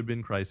 Oh, have there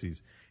been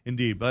crises?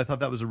 Indeed. But I thought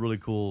that was a really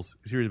cool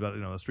series about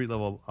a street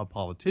level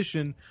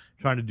politician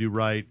trying to do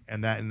right,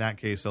 and that in that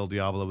case, El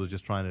Diablo was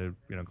just trying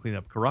to clean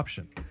up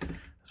corruption.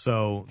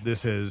 So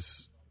this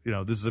is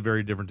a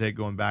very different take,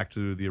 going back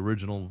to the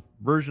original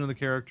version of the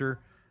character.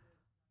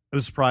 It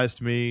was a surprise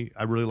to me.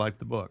 I really liked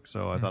the book,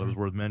 so I thought it was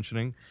worth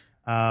mentioning.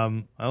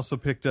 I also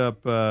picked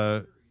up.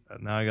 Now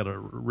I got a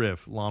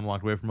riff. Lon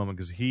walked away for a moment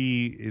because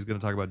he is going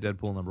to talk about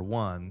Deadpool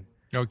 #1.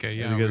 Okay,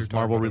 yeah. we were Because talking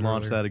Marvel about it relaunched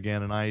earlier. that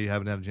again, and I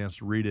haven't had a chance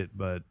to read it,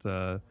 but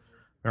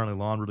apparently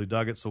Lon really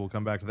dug it, so we'll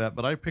come back to that.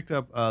 But I picked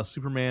up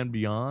Superman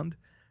Beyond,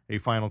 a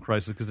Final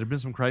Crisis, because there have been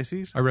some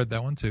crises. I read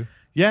that one too.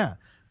 Yeah.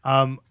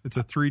 It's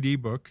a 3D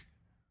book.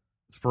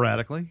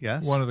 Sporadically,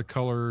 yes. One of the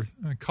color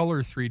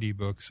 3D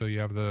books. So you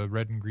have the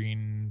red and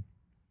green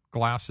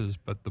glasses,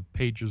 but the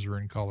pages are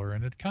in color,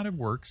 and it kind of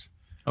works.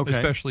 Okay.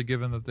 Especially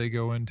given that they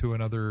go into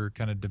another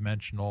kind of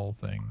dimensional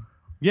thing.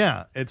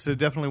 Yeah, it's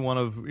definitely one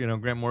of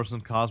Grant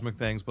Morrison's cosmic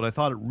things, but I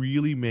thought it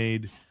really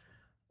made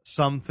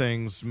some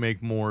things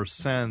make more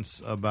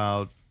sense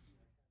about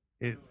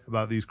it.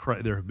 About these,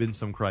 there have been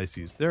some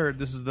crises.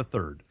 This is the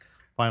third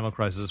Final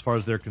Crisis as far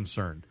as they're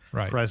concerned.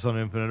 Right. Crisis on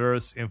Infinite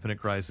Earths, Infinite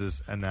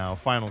Crisis, and now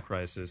Final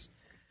Crisis.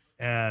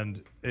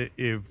 And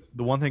if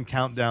the one thing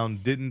Countdown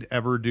didn't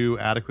ever do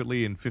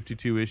adequately in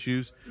 52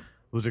 issues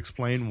was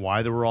explain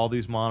why there were all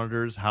these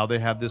monitors, how they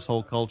had this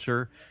whole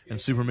culture, and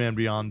Superman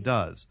Beyond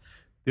does.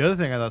 The other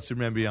thing I thought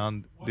Superman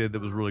Beyond did that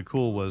was really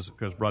cool was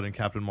because brought in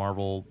Captain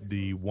Marvel,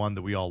 the one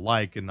that we all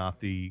like, and not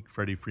the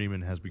Freddie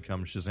Freeman has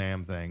become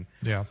Shazam thing.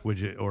 Yeah.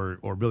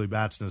 Or Billy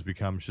Batson has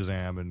become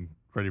Shazam, and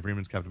Freddie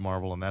Freeman's Captain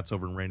Marvel, and that's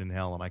over in Rain in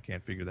Hell, and I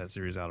can't figure that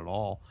series out at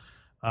all.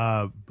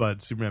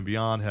 But Superman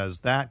Beyond has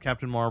that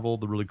Captain Marvel,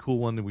 the really cool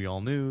one that we all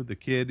knew, the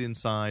kid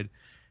inside,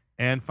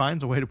 and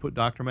finds a way to put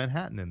Dr.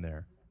 Manhattan in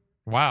there.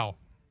 Wow.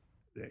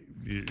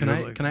 Can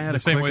I add The a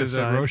same quick way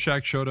aside? that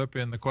Rorschach showed up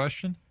in The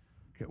Question?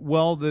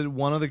 Well,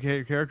 one of the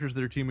characters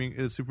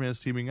that Superman is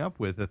teaming up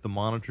with, that the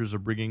monitors are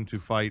bringing to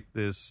fight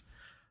this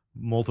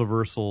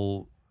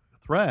multiversal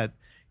threat,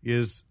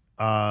 is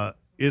a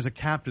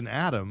Captain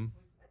Atom,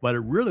 but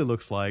it really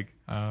looks like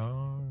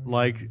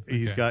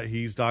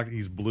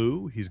he's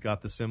blue, he's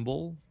got the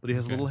symbol, but he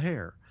has a little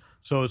hair.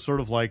 So it's sort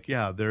of like,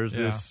 there's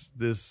this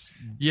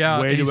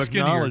way to he's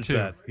skinnier, acknowledge too.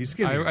 that. He's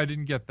skinnier. I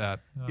didn't get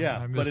that. I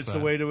but missed it's that. a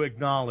way to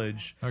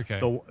acknowledge Okay.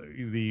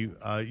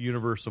 the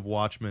universe of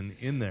Watchmen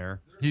in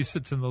there. He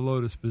sits in the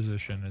lotus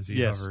position as he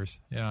Yes.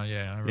 hovers. Yeah. I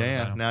wrote Yeah,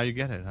 that down. now you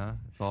get it, huh?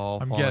 It's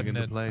all I'm falling getting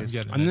into it. place. I'm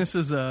getting And it. this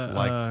is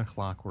Like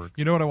clockwork.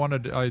 You know what I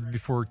wanted to,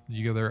 before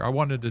you go there, I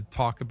wanted to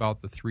talk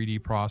about the 3D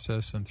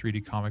process and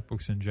 3D comic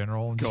books in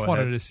general, and just Go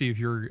wanted ahead. to see if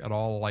you're at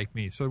all like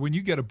me. So when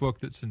you get a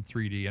book that's in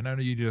 3D, and I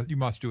know you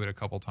must do it a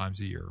couple times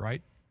a year,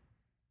 right?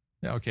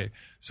 Yeah, okay.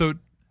 So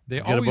they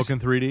Get always a book in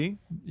 3D?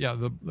 yeah,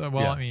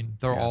 Yeah. I mean,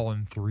 they're all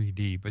in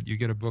 3D, but you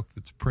get a book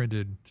that's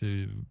printed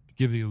to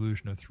give the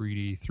illusion of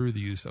 3D through the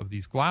use of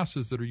these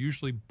glasses that are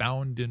usually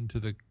bound into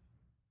the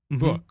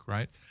book,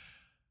 right?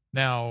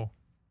 Now,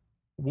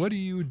 what do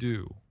you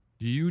do?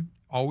 Do you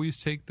always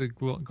take the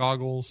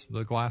goggles,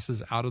 the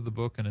glasses out of the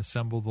book and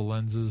assemble the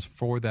lenses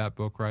for that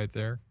book right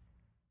there?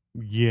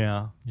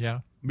 Yeah. Yeah.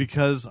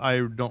 Because I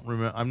don't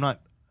remember. I'm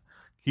not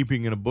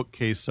keeping in a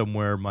bookcase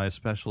somewhere my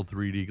special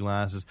 3D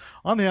glasses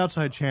on the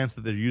outside chance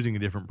that they're using a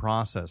different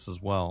process as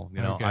well.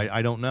 You know, Okay.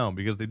 I don't know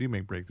because they do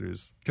make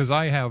breakthroughs. Because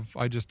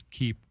I just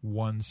keep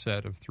one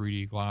set of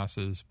 3D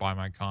glasses by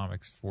my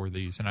comics for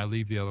these, and I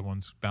leave the other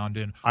ones bound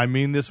in. I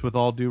mean this with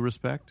all due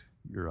respect.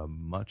 You're a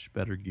much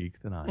better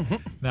geek than I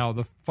am. Now,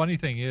 the funny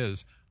thing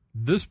is,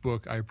 this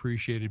book I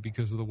appreciated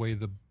because of the way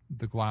the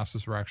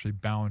glasses were actually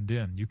bound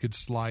in. You could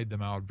slide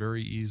them out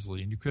very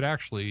easily, and you could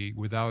actually,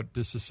 without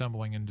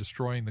disassembling and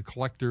destroying the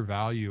collector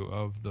value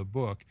of the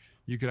book,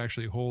 you could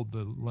actually hold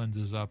the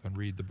lenses up and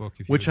read the book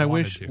if Which you I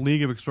wanted wish to.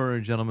 League of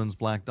Extraordinary Gentlemen's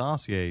Black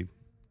Dossier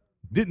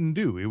didn't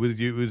do. It was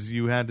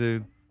you had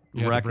to You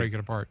had to wreck break it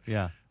apart.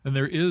 Yeah. And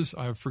there is,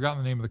 I've forgotten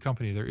the name of the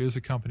company, there is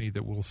a company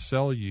that will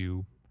sell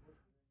you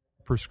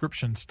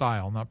prescription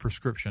style, not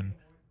prescription,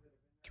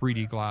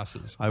 3D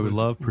glasses. I would with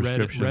love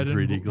prescription red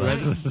 3D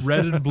glasses.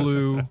 Red and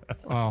blue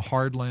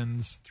hard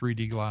lens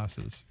 3D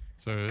glasses.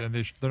 So, and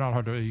they're not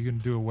hard to, you can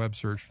do a web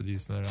search for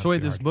these. So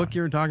wait, this book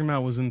you were talking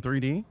about was in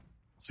 3D?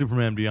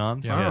 Superman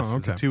Beyond. Yeah. Yes, Oh,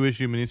 it's a okay.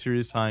 2-issue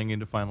miniseries tying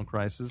into Final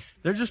Crisis.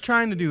 They're just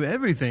trying to do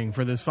everything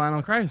for this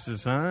Final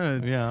Crisis, huh?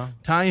 Yeah.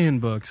 Tie-in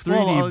books,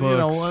 3D books. You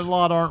know, a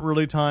lot aren't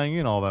really tying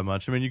in all that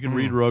much. I mean, you can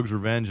read Rogue's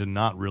Revenge and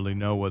not really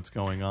know what's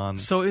going on.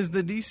 So is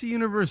the DC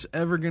Universe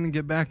ever going to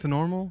get back to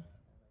normal?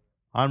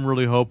 I'm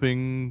really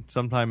hoping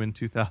sometime in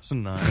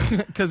 2009.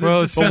 Because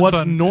Well, just, But Depends what's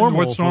on normal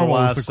what's for normal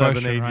the is last the 7,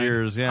 question, 8 right?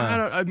 years?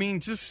 Yeah. I mean,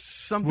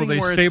 just something Will they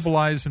where it's-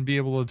 stabilize and be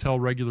able to tell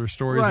regular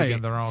stories right,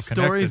 again that are all connected?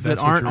 stories that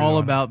That's what aren't you're all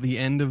doing. about the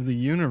end of the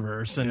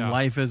universe and Yeah.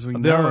 life as we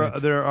know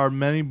it. There are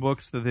many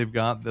books that they've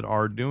got that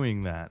are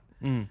doing that.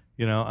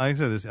 You know, like I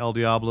said, this El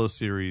Diablo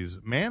series,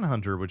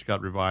 Manhunter, which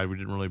got revived, we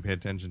didn't really pay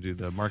attention to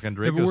the Mark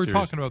Andreyko Yeah, but we're series.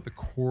 talking about the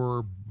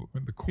core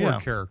Yeah.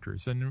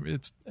 characters, and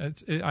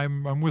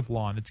I'm with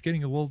Lon. It's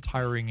getting a little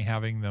tiring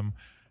having them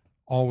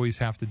always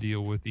have to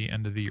deal with the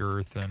end of the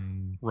earth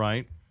and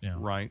Right, Yeah.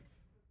 right.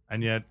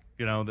 And yet,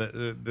 you know,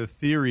 the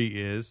theory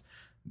is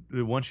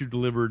that once you've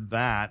delivered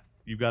that,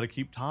 you've got to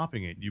keep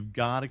topping it. You've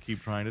got to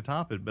keep trying to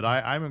top it. But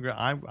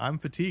I'm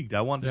fatigued. I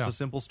want just Yeah. a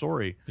simple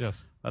story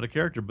yes. about a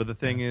character. But the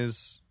thing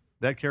is,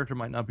 that character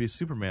might not be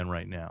Superman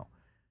right now.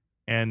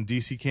 And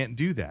DC can't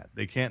do that.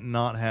 They can't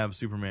not have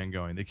Superman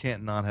going. They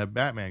can't not have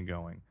Batman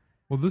going.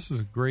 Well, this is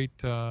a great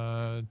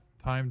time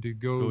to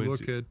go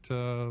look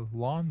into- at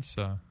Lon's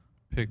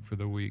pick for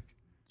the week.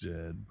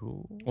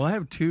 Deadpool. Well, I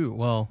have two.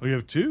 Well, We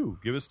have two.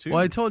 Give us two.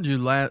 I told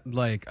you,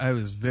 I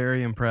was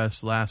very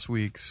impressed last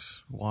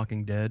week's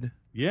Walking Dead.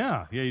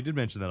 Yeah, you did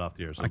mention that off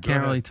the air. So I go can't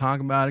ahead. really talk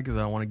about it because I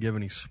don't want to give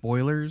any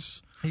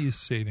spoilers. He's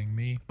saving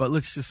me. But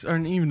let's just,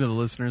 and even to the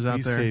listeners out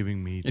He's there,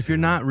 saving me. if too. you're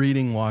not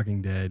reading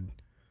Walking Dead,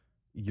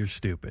 you're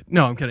stupid.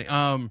 No, I'm kidding.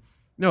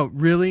 No,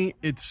 really,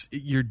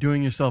 you're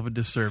doing yourself a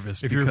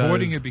disservice. If you're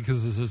avoiding it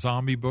because it's a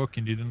zombie book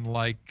and you didn't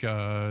like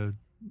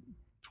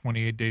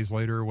 28 Days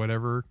Later or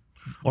whatever,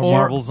 or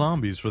Marvel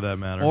Zombies for that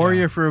matter. or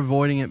Yeah. you're for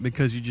avoiding it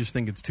because you just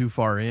think it's too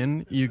far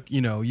in. You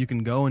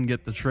can go and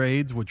get the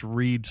trades, which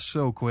read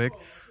so quick.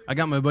 I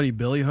got my buddy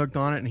Billy hooked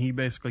on it, and he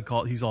basically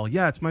he's all,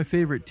 yeah, it's my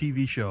favorite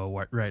TV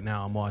show right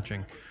now I'm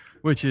watching,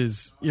 which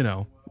is,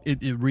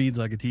 it reads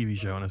like a TV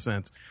show in a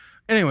sense.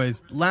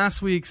 Anyways,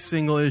 last week's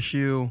single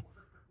issue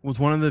was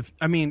one of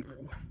the,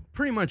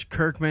 pretty much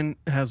Kirkman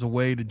has a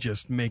way to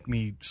just make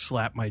me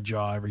slap my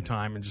jaw every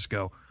time and just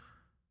go,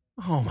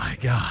 oh my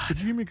God. Could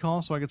you give me a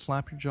call so I could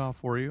slap your jaw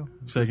for you?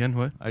 Say again,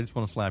 what? I just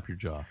want to slap your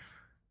jaw.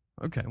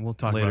 Okay, we'll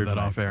talk Later about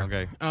that off air.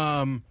 tonight.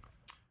 Okay.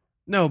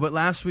 No, but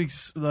last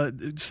week's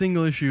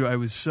single issue, I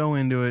was so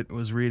into it,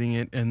 was reading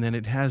it, and then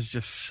it has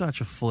just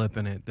such a flip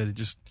in it that it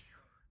just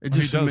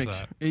does makes,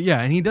 that. Yeah,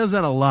 and he does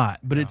that a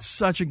lot. But it's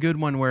such a good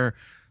one where,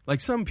 like,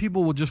 some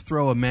people will just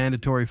throw a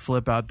mandatory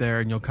flip out there,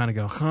 and you'll kind of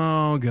go,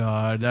 "Oh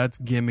God, that's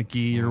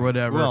gimmicky" or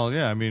whatever. Well,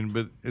 yeah,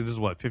 but it is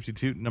what,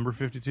 52, number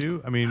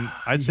 52?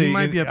 I'd He say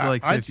might be up to,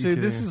 like, I'd say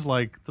 52. this is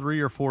like 3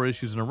 or 4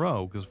 issues in a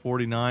row because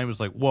 49 was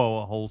like,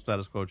 whoa, a whole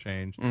status quo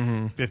change.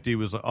 50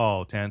 was like,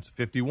 oh, tense.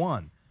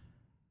 51.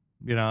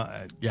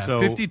 yeah, so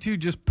 52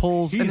 just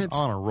pulls. and he's it's,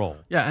 on a roll.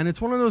 Yeah, and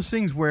it's one of those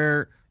things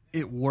where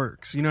it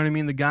works. You know what I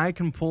mean? The guy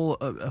can pull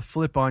a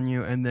flip on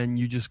you, and then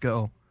you just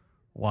go,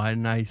 why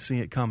didn't I see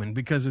it coming?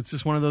 Because it's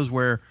just one of those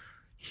where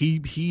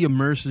he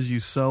immerses you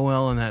so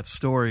well in that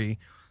story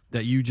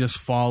that you just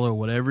follow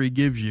whatever he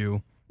gives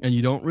you, and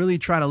you don't really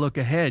try to look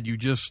ahead. You're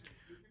just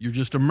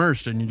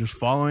immersed, and you're just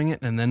following it,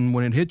 and then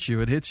when it hits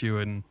you,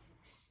 and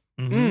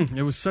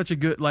it was such a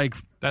good, like,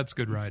 that's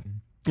good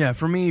writing. yeah,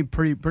 for me,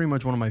 pretty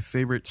much one of my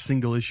favorite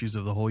single issues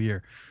of the whole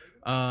year.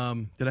 Did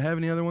I have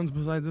any other ones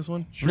besides this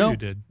one? Sure No. you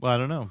did. Well, I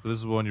don't know. But this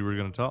is one you were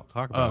going to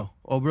talk about.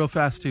 Real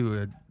fast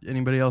too.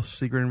 Anybody else?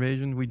 Secret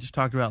Invasion? We just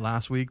talked about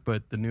last week,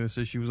 but the newest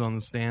issue was on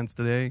the stands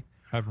today.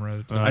 Haven't read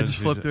it. I just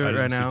flipped through it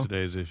right now.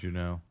 Today's issue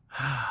now.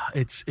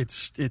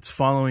 It's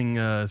following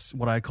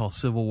what I call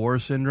Civil War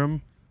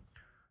syndrome.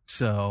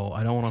 So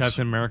I don't want to.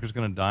 Captain America's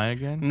going to die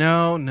again?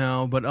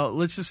 No. But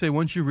let's just say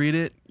once you read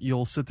it,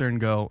 you'll sit there and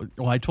go,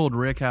 well, I told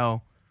Rick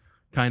how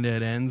kind of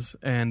it ends,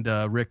 and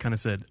Rick kind of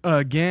said,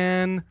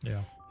 again.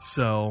 Yeah.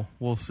 So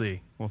we'll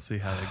see. We'll see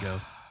how that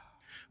goes.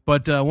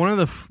 But one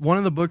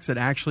of the books that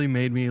actually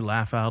made me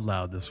laugh out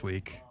loud this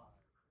week,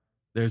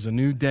 there's a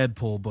new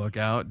Deadpool book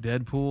out,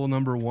 Deadpool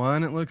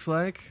 #1, it looks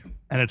like.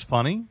 And it's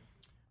funny?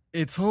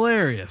 It's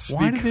hilarious.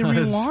 Why did they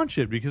relaunch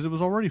it? Because it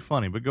was already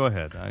funny, but go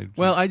ahead.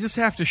 I just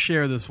have to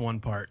share this one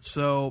part.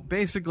 So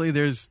basically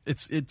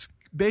it's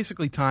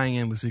basically tying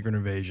in with Secret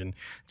Invasion.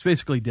 It's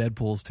basically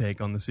Deadpool's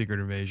take on the Secret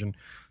Invasion.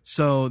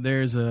 So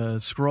there's a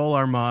Skrull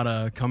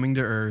armada coming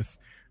to Earth,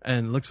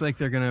 and it looks like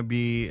they're going to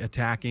be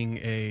attacking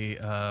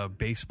a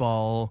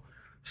baseball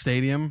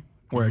stadium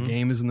where a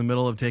game is in the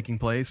middle of taking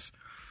place.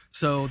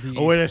 So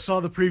I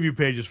saw the preview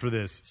pages for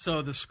this.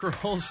 So the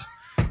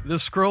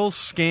Skrulls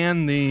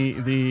scan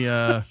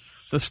the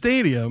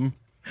stadium,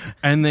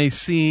 and they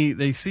see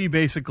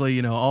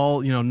basically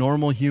all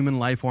normal human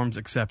life forms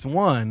except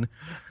one,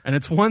 and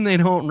it's one they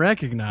don't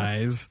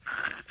recognize.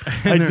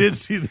 I did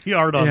see the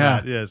art on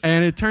that. Yes,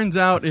 and it turns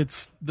out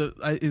it's what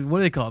do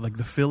they call it? Like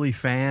the Philly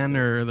fan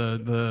or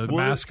the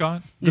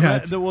mascot? The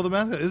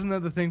mascot, isn't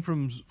that the thing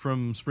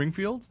from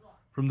Springfield?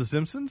 From The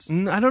Simpsons?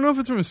 I don't know if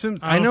it's from The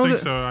Simpsons. I don't think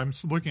so. I'm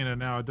looking at it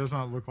now. It does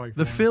not look like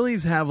the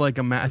Phillies have like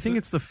I think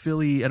it's the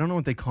Philly. I don't know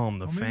what they call him.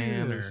 The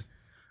fan or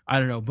I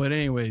don't know. But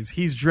anyways,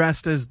 he's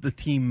dressed as the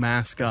team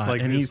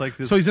mascot, and he's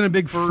in a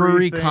big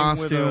furry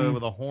costume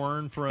with a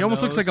horn for a He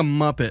almost nose. looks like a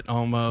Muppet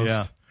almost.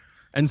 Yeah.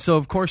 And so,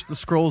 of course, the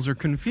Skrulls are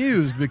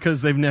confused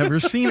because they've never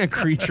seen a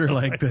creature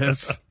like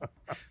this.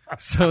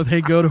 So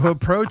they go to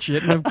approach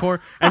it, and of course,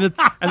 and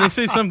they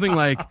say something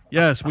like,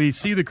 "Yes, we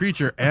see the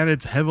creature, and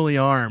it's heavily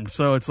armed."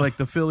 So it's like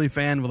the Philly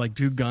fan with like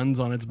 2 guns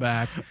on its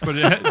back. But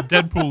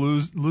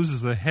Deadpool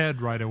loses the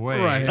head right away.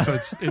 Right. So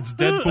it's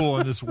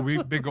Deadpool in this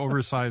big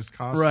oversized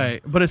costume.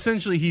 Right. But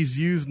essentially, he's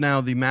used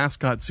now the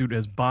mascot suit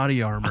as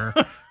body armor.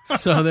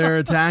 So they're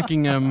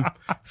attacking him.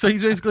 So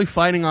he's basically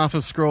fighting off a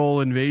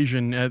Skrull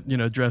invasion,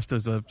 dressed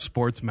as a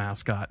sports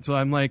mascot. So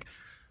I'm like,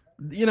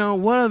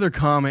 what other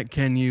comic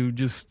can you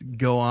just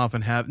go off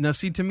and have? Now,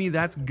 see, to me,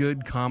 that's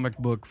good comic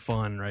book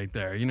fun right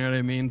there. You know what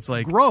I mean? It's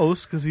like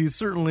gross because he's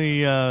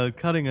certainly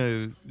cutting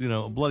a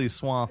bloody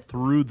swath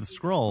through the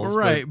Skrulls.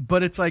 Right,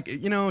 but it's like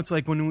it's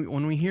like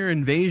when we hear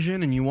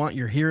invasion and you want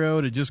your hero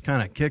to just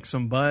kind of kick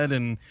some butt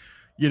and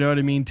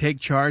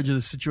take charge of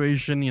the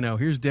situation.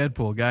 Here's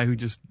Deadpool, a guy who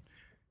just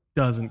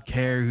doesn't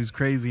care, who's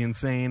crazy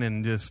insane,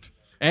 and just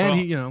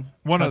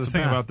one other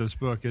thing about this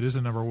book, it is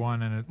a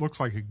 #1, and it looks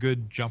like a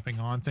good jumping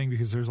on thing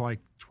because there's like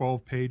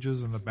 12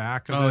 pages in the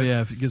back of it. Oh yeah,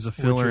 if it gives a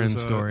filler-in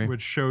story,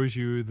 which shows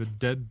you the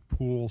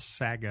Deadpool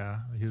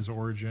saga, his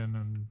origin,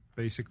 and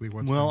basically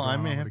what's well. Going I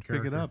on may with have the to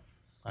pick character. it up.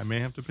 I may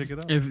have to pick it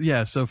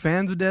up. So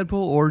fans of Deadpool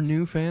or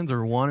new fans or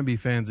wannabe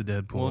fans of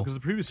Deadpool. Well, because the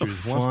previous it's a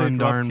series, once they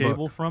dropped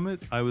Cable book. from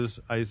it,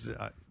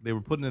 they were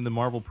putting in the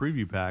Marvel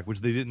preview pack,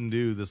 which they didn't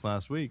do this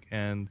last week,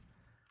 and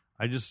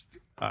I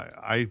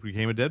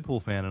became a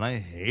Deadpool fan, and I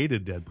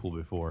hated Deadpool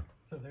before.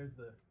 So there's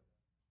the.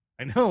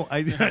 I know.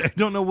 I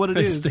don't know what it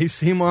is. They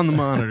see him on the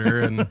monitor,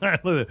 and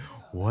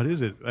what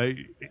is it?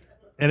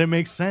 And it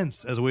makes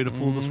sense as a way to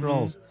fool the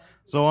Skrulls.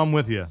 So I'm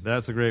with you.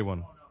 That's a great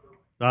one.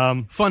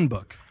 Fun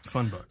book.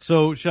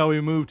 So shall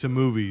we move to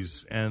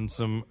movies and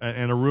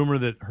a rumor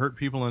that hurt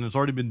people, and it's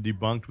already been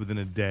debunked within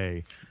a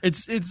day.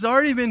 It's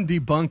already been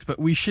debunked, but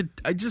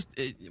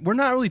we're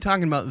not really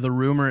talking about the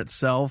rumor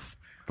itself.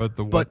 But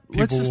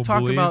let's just talk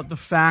believe. about the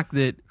fact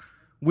that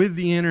with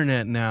the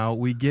internet now,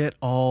 we get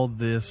all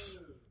this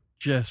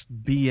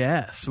just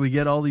BS. We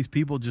get all these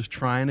people just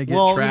trying to get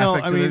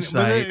traffic to their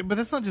site. But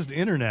that's not just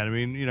internet. I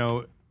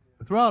mean,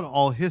 throughout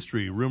all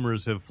history,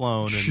 rumors have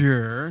flown. And,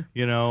 sure.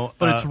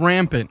 But it's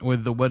rampant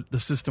with the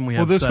system we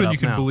have this set one up you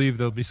can now. believe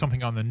there'll be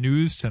something on the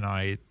news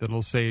tonight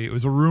that'll say it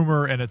was a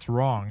rumor and it's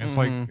wrong. It's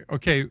like,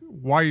 okay,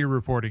 why are you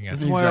reporting it?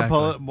 This is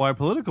why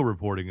political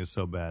reporting is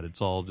so bad. It's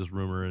all just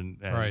rumor and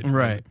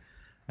right.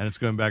 And it's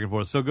going back and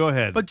forth. So go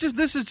ahead. But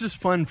this is just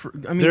fun for.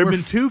 I mean, there have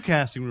been 2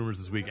 casting rumors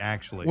this week,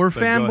 actually. We're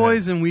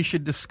fanboys, and we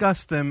should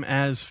discuss them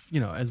as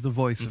the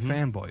voice of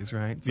fanboys,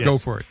 right? Yes. Go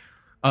for it.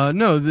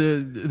 No,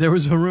 there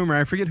was a rumor.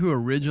 I forget who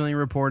originally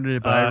reported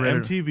it, but I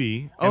read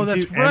MTV. Oh,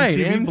 that's right.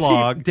 MTV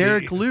blog.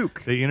 Derek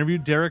Luke. They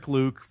interviewed Derek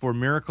Luke for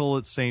Miracle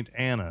at St.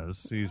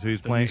 Anna's.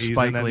 He's playing. He's in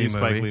that new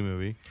Spike Lee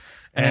movie.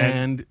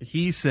 And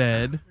he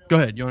said, "Go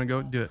ahead. You want to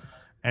go do it?"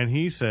 And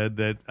he said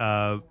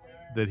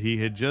that he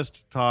had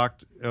just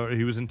talked.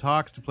 He was in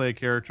talks to play a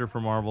character for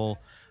Marvel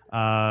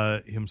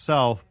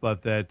himself,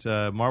 but that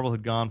Marvel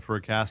had gone for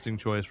a casting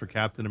choice for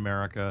Captain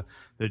America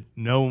that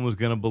no one was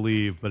going to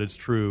believe, but it's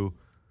true.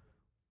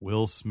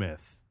 Will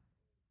Smith.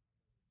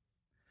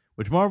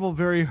 Which Marvel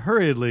very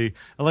hurriedly,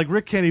 like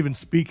Rick can't even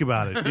speak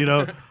about it,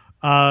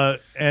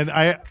 and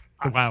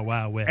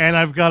Wow, West. And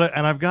I've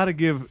got to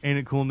give Ain't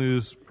It Cool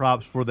News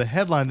props for the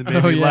headline that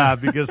made me laugh,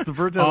 because the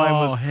first headline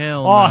was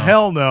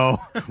hell no,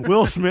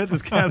 Will Smith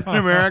is Captain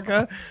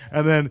America,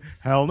 and then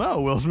hell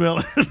no, Will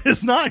Smith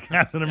is not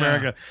Captain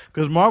America,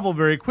 because Marvel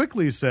very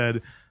quickly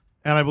said,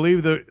 and I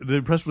believe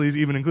the press release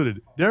even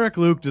included, Derek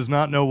Luke does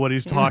not know what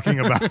he's talking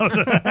about.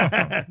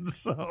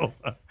 So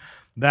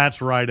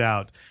that's right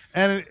out.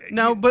 And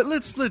no, but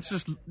let's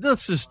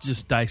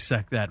just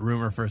dissect that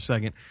rumor for a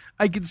second.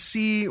 I could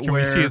see Can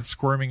we see it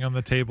squirming on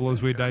the table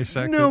as we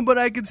dissect it? No, but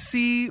I could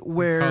see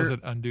where Cause it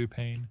undue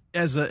pain.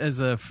 As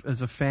a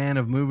fan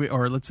of movie,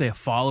 or let's say a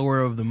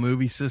follower of the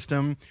movie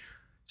system,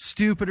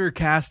 stupider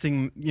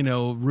casting,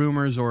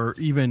 rumors or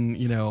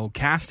even,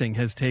 casting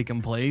has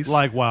taken place.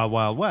 Like Wild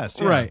Wild West.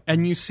 Yeah. Right.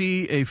 And you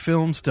see a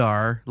film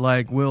star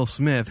like Will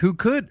Smith, who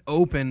could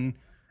open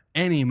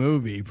any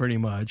movie pretty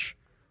much.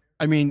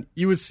 I mean,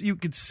 you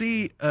could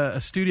see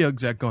a studio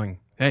exec going,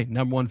 hey,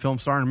 number one film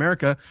star in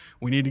America,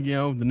 we need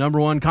to, the number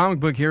one comic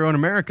book hero in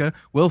America,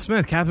 Will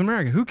Smith, Captain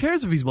America. Who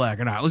cares if he's black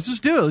or not? Let's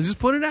just do it. Let's just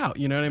put it out.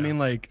 You know what I mean?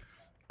 Like,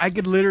 I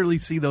could literally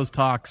see those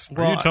talks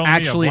Are you telling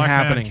actually me a black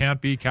happening. Man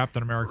can't be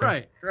Captain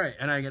America? Right.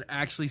 And I could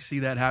actually see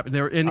that happen.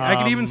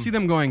 I could even see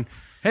them going,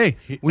 hey,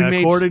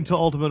 according to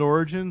Ultimate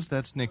Origins,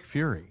 that's Nick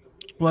Fury.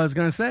 Well, I was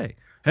going to say,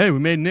 hey, we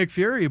made Nick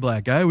Fury a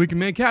black guy. We can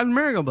make Captain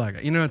America a black guy.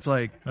 It's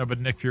like... No, but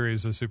Nick Fury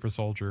is a super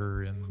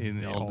soldier in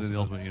the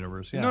Ultimate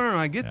Universe. Yeah. No,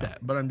 I get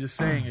that. But I'm just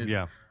saying is,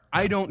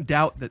 I don't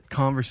doubt that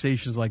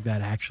conversations like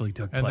that actually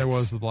took place. And there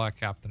was the black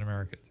Captain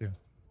America, too.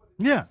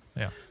 Yeah.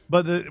 Yeah.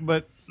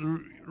 But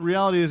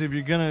reality is, if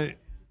you're going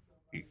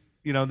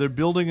to... they're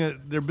building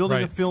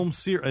a film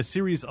a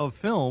series of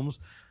films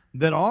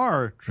that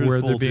are truthful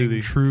where they're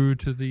being true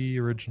to the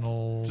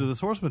original, to the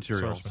source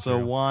material. So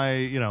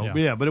why,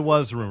 but it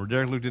was a rumor.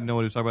 Derek Luke didn't know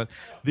what he was talking about.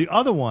 The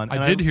other one,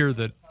 I did hear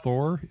that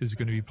Thor is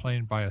going to be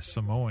played by a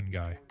Samoan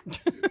guy.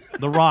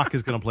 The Rock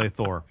is going to play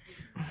Thor.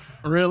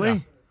 Really? Yeah.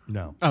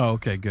 No. Oh,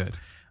 okay, good.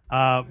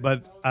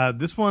 But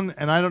this one,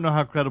 and I don't know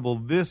how credible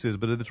this is,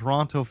 but at the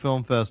Toronto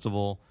Film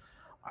Festival,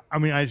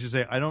 I should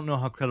say, I don't know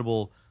how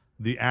credible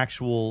the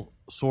actual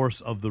source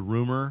of the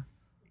rumor.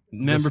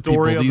 Remember,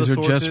 people, these are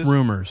just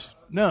rumors.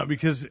 No,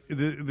 because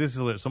this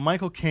is so.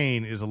 Michael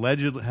Caine was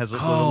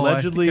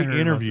allegedly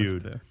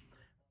interviewed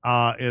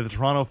at the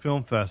Toronto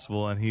Film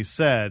Festival, and he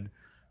said,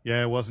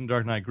 "Yeah, it wasn't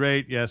Dark Knight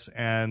great. Yes,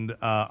 and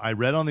I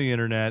read on the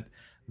internet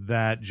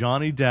that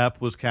Johnny Depp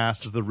was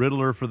cast as the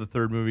Riddler for the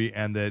third movie,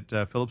 and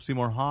that Philip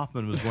Seymour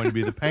Hoffman was going to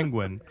be the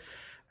Penguin."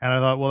 And I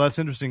thought, well, that's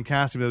interesting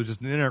casting. That was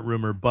just an internet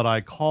rumor, but I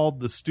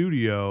called the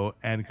studio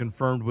and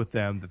confirmed with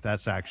them that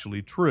that's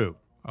actually true.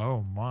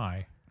 Oh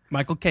my.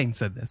 Michael Caine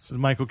said this.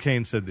 Michael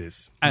Caine said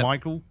this.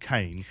 Michael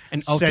Caine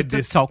said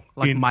this talk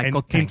like in Michael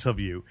an Caine.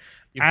 interview.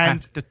 You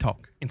have to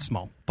talk in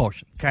small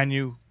portions. Can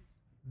you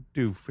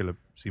do Philip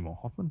Seymour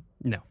Hoffman?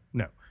 No,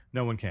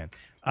 no one can.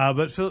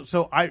 But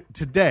so I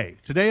today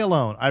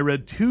alone, I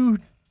read two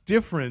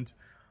different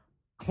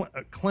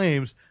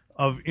claims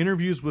of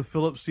interviews with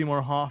Philip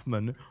Seymour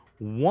Hoffman.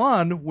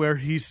 One where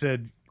he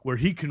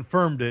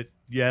confirmed it.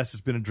 Yes,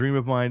 it's been a dream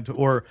of mine.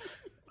 Or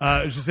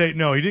I should say,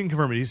 no, he didn't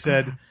confirm it. He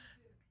said.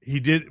 He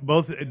did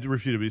both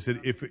refuted, but he said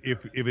if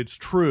it's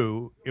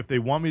true, if they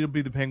want me to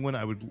be the Penguin,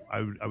 I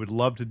would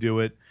love to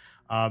do it.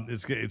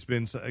 It's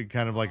been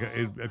kind of like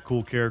a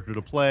cool character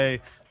to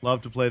play.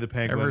 Love to play the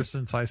Penguin. Ever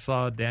since I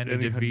saw Danny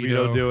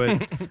DeVito do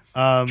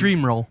it.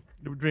 Dream role.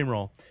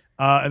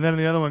 And then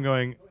the other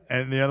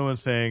one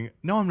saying,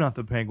 "No, I'm not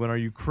the Penguin. Are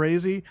you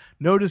crazy?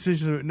 No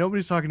decisions.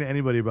 Nobody's talking to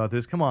anybody about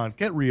this. Come on,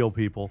 get real,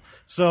 people."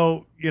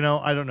 So I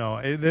don't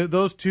know.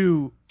 Those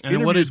two.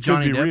 And what did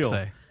Johnny Depp real.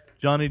 say?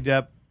 Johnny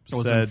Depp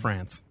was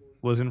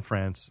in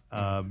France.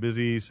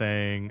 Busy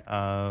saying,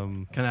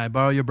 "Can I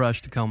borrow your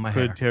brush to comb my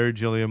hair? Could Terry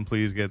Gilliam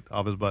please get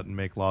off his butt and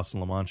make Lost in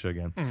La Mancha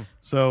again?"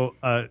 So,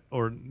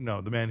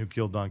 The Man Who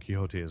Killed Don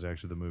Quixote is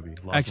actually the movie.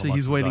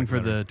 He's waiting for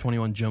the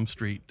 21 Jump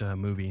Street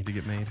movie to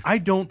get made. I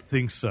don't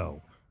think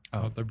so.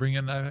 Oh, they're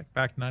bringing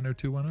back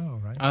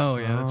 90210, right? Oh,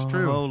 yeah, that's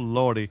true. Oh,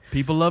 lordy.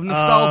 People love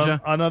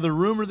nostalgia. Another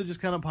rumor that just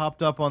kind of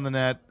popped up on the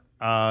net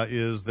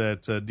is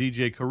that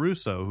DJ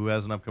Caruso, who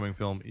has an upcoming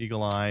film,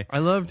 Eagle Eye. I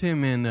loved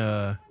him in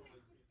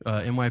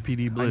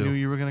NYPD Blue. I knew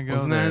you were going to go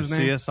Wasn't there. That his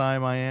name? CSI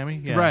Miami?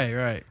 Yeah.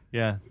 Right.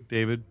 Yeah,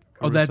 David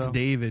Caruso. Oh, that's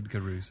David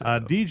Caruso.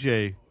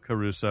 DJ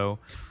Caruso.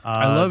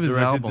 I love his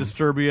directed albums.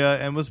 Disturbia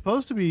and was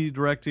supposed to be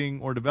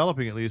directing or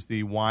developing at least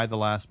the Why the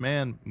Last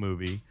Man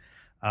movie.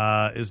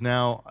 Is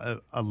now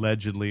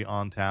allegedly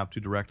on tap to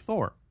direct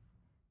Thor.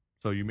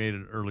 So you made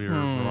an earlier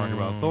remark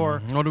about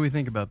Thor. What do we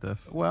think about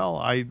this? Well,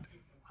 I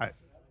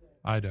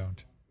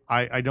don't.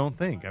 I don't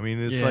think. I mean,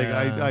 it's like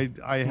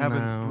I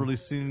haven't really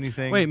seen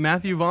anything. Wait,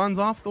 Matthew Vaughn's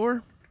off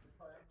Thor?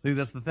 See,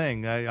 that's the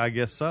thing. I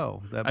guess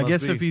so. I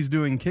guess if he's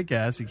doing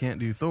Kick-Ass, he can't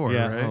do Thor,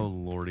 right? Oh,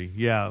 lordy.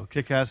 Yeah,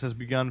 Kick-Ass has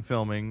begun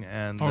filming.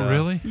 And,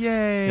 really?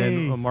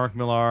 Yay. And Mark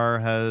Millar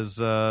has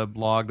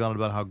blogged on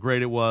about how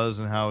great it was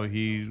and how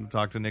he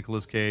talked to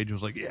Nicolas Cage and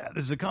was like, yeah,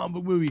 this is a comic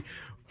book movie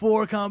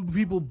for comic book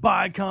people,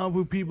 by comic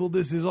book people.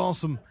 This is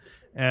awesome.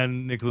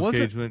 And Nicolas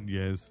Cage went,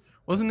 yes.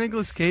 Wasn't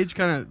Nicolas Cage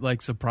kind of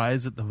like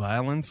surprised at the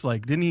violence?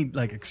 Like, didn't he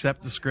like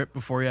accept the script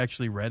before he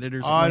actually read it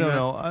or something? I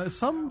don't like know.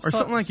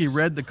 something like he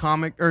read the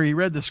comic or he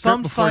read the script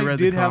some before he site read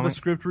did the comic. have a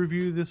script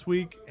review this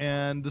week,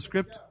 and the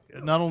script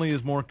not only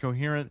is more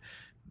coherent,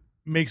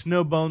 makes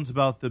no bones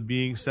about the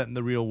being set in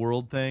the real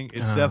world thing.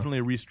 It's definitely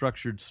a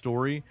restructured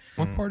story.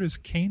 What part is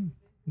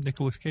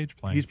Nicolas Cage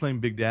playing? He's playing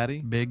Big Daddy,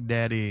 Big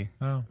Daddy,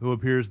 who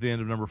appears at the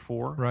end of number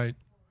 4. Right.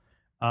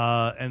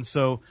 And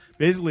so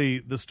basically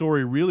the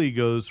story really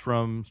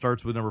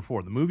starts with number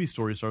 4. The movie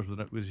story starts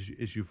with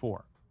issue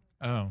 4.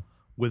 Oh.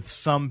 With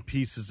some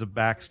pieces of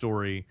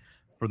backstory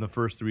from the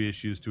first 3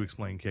 issues to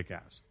explain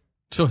Kick-Ass.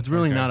 So it's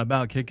really not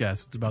about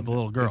Kick-Ass. It's about the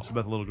little girl. It's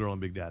about the little girl and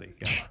Big Daddy.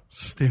 Yeah.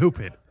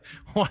 Stupid.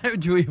 Why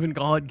would you even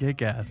call it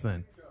Kick-Ass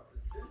then?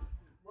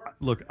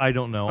 Look, I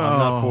don't know. I'm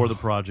not for the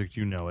project.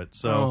 You know it.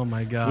 So Oh,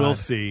 my God. we'll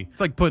see.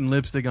 It's like putting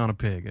lipstick on a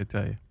pig, I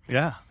tell you.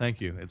 Yeah, thank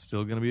you. It's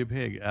still going to be a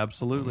pig.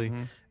 Absolutely.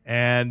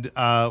 And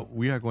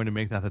we are going to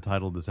make that the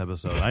title of this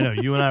episode. I know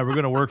you and I, we're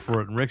going to work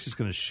for it, and Rick's just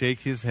going to shake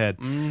his head.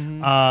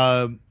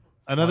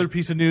 Another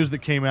piece of news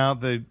that came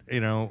out that,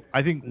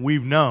 I think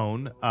we've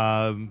known,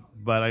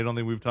 but I don't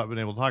think we've been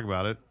able to talk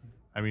about it.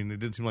 I mean, it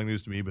didn't seem like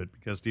news to me, but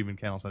because Stephen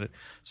Cannell said it.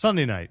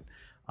 Sunday night,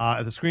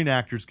 at the Screen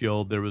Actors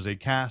Guild, there was a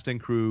cast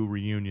and crew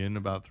reunion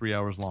about 3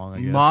 hours long,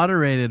 I guess.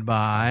 Moderated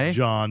by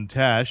John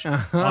Tesh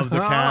of the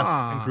cast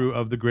and crew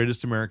of The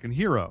Greatest American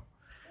Hero,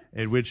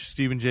 in which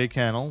Stephen J.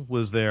 Cannell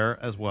was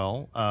there as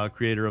well,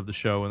 creator of the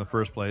show in the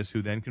first place,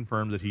 who then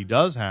confirmed that he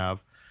does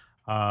have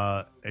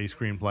a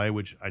screenplay,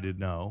 which I did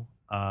know.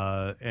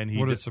 And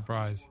What a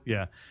surprise.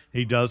 Yeah.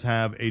 He does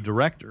have a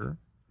director.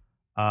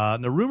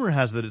 The rumor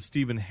has that it's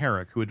Stephen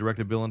Herrick, who had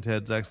directed Bill and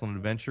Ted's Excellent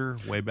Adventure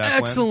way back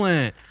when.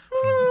 Excellent.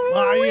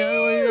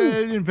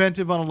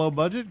 Inventive on a low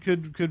budget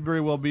could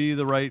very well be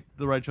the right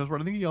choice for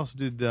it. I think he also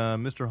did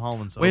Mr.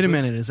 Holland's Wait a Opus.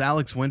 minute. Is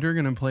Alex Winter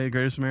going to play The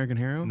Greatest American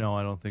Hero? No,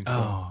 I don't think so.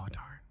 Oh,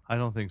 darn. I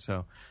don't think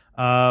so.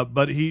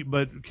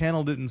 But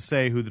Cannell didn't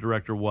say who the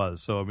director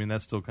was. So I mean,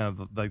 that's still kind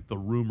of like the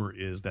rumor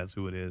is that's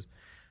who it is.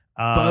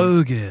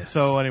 Bogus.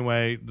 So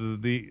anyway,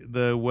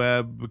 the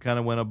web kind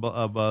of went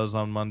a buzz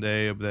on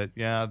Monday that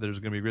there's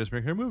going to be a Greatest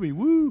American Hero movie.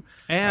 Woo!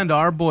 And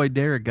our boy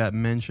Derek got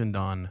mentioned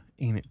on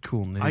Ain't It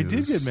Cool News. I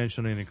did get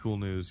mentioned in Ain't It Cool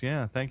News.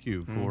 Yeah, thank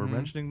you for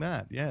mentioning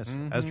that. Yes,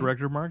 as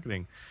director of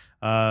marketing.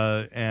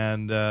 So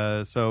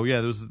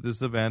there was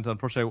this event.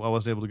 Unfortunately, I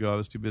wasn't able to go. I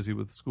was too busy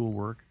with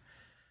schoolwork.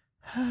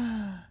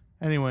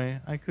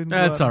 Anyway, I couldn't.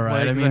 That's all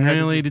right. I mean,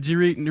 really, to... did you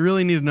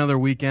really need another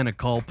weekend of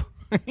Culp?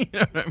 You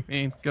know what I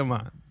mean? Come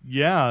on.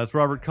 Yeah, it's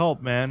Robert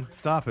Culp, man.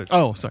 Stop it.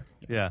 Oh, sorry.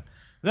 Yeah.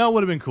 No, it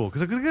would have been cool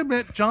because I could have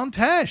met John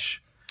Tesh.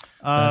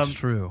 That's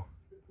true.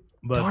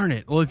 But, darn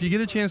it. Well, if you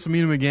get a chance to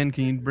meet him again,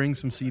 can you bring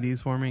some CDs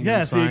for me?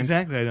 Yeah, see,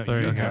 exactly. I know.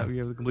 There you go. have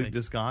the complete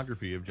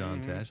discography of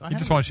John Tesh. He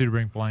just wants you to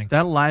bring blanks.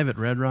 That Live at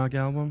Red Rock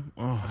album?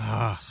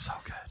 Oh, so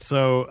good.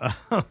 So,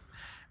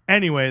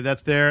 anyway,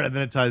 that's there. And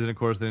then it ties in, of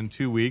course, then in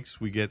 2 weeks,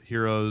 we get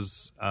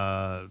Heroes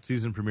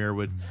season premiere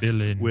with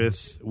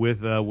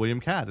William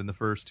Catt in the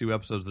first 2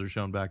 episodes that are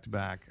shown back to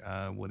back.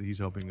 What he's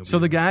hoping will be. So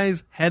the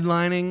guy's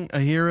headlining a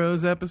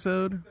Heroes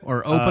episode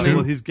or opening?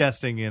 Well, he's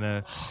guesting in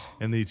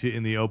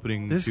the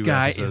opening. This 2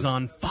 guy episodes. is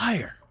on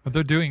fire. But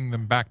they're doing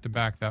them back to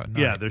back that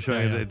night. Yeah, they're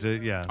showing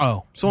it.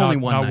 Oh, so only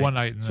one night. one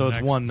night. So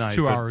it's one night.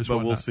 2 hours.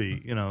 But we'll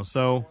see.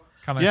 So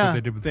kind of like what they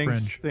did with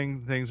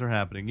Fringe. Things are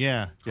happening.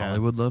 Yeah.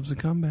 Hollywood loves a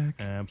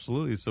comeback.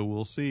 Absolutely. So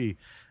we'll see.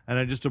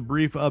 And just a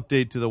brief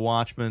update to the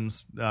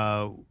Watchmen's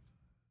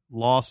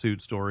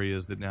lawsuit story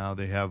is that now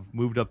they have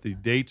moved up the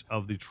date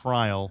of the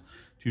trial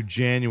to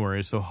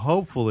January. So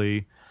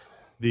hopefully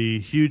the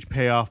huge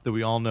payoff that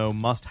we all know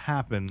must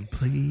happen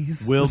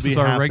Please. will This be is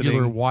our happening.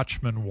 regular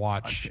Watchmen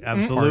watch.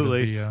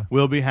 Absolutely. Part of the,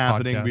 will be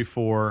happening podcast.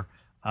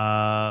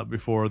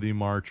 before the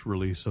March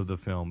release of the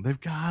film. They've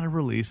got to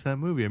release that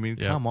movie. I mean,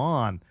 come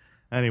on.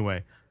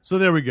 Anyway, so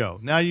there we go.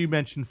 Now you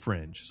mentioned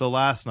Fringe. So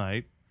last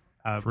night,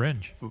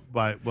 Fringe.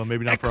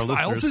 Maybe not for our listeners.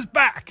 X-Files is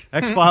back.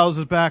 X-Files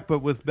is back, but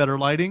with better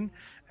lighting.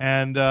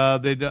 And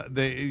they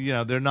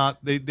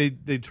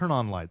turn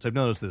on lights. I've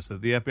noticed this,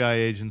 that the FBI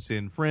agents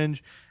in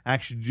Fringe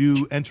actually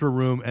do enter a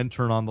room and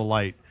turn on the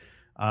light.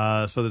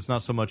 So there's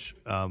not so much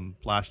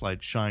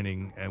flashlight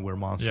shining and where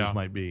monsters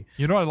might be.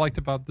 You know what I liked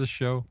about this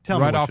show? Tell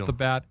me right what off you- the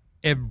bat,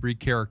 every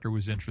character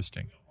was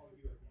interesting.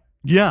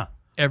 Yeah.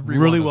 Every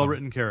really one of well them.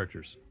 written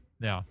characters.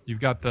 Yeah, you've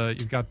got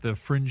the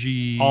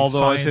fringy.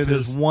 Although I say scientist.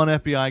 there's one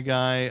FBI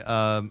guy,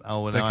 now kind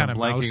I'm of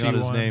blanking mousy on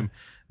his one. name.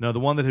 No, the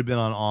one that had been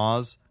on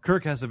Oz.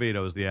 Kirk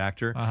Acevedo is the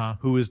actor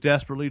who is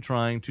desperately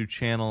trying to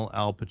channel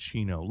Al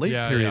Pacino, late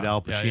period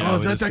Al Pacino. Yeah. Oh,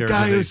 is in that his that character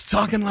guy days. who's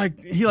talking like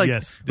he like?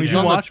 Yes. Did he's you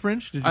on watch the,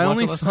 Fringe? Did you I watch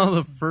only it last saw night?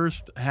 the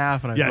first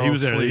half, and I Yeah, fell he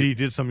was there. asleep. He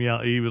did some yell.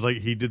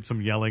 He did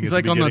some yelling. He's at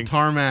like the on the beginning.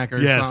 tarmac or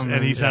yes, something.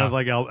 and he sounded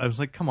like Al. I was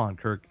like, "Come on,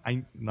 Kirk.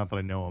 Not that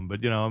I know him,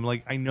 but I'm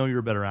like, I know you're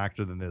a better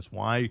actor than this.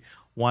 Why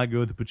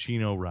go the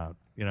Pacino route?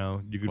 You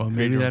could. Well, create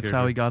maybe your own that's how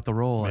character. he got the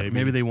role.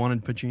 Maybe. They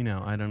wanted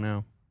Pacino. I don't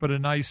know. But a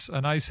nice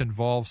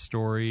involved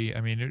story.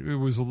 I mean, it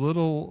was a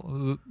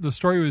little. The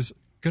story was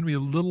going to be a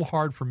little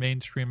hard for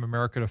mainstream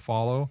America to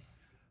follow,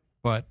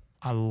 but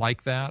I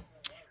like that.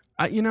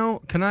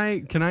 Can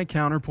I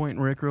counterpoint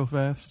Rick real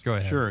fast? Go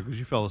ahead. Sure, because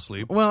you fell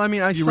asleep. Well, I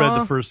mean, You read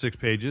the first 6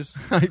 pages.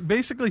 I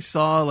basically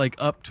saw like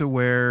up to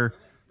where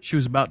she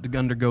was about to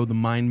undergo the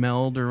mind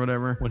meld or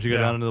whatever. Once you go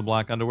down into the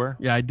black underwear.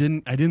 Yeah, I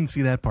didn't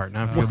see that part. Now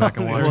I have to go back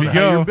and watch Well, it.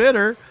 now you're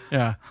bitter.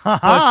 Yeah.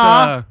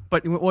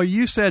 but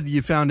you said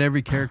you found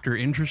every character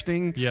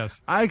interesting. Yes.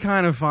 I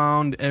kind of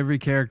found every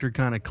character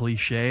kind of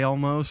cliche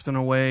almost in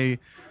a way.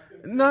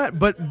 Not,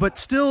 but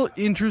still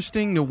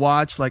interesting to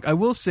watch. Like, I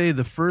will say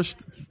the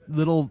first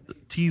little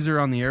teaser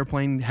on the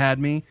airplane had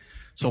me.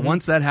 So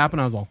once that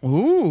happened, I was like,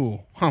 ooh,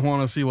 I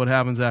want to see what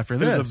happens after It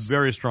this. was a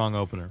very strong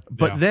opener.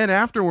 But then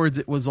afterwards,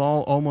 it was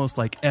all almost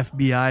like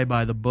FBI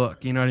by the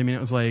book. You know what I mean? It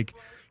was like,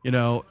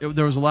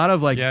 there was a lot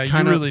of like, Yeah,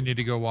 you really need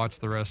to go watch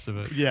the rest of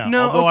it. Yeah.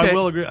 No, although okay. I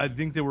will agree, I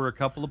think there were a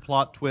couple of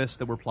plot twists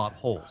that were plot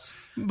holes.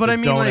 But that I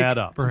mean, don't like, add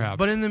up. Perhaps.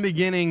 But in the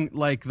beginning,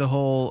 like the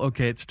whole,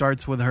 it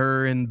starts with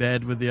her in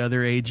bed with the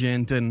other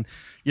agent, and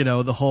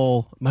the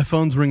whole, my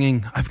phone's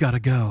ringing, I've got to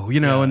go,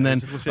 and then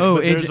but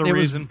agent, there's a it was-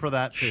 reason for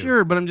that too.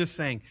 Sure, but I'm just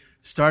saying,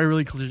 started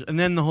really cliche, and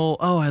then the whole,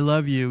 I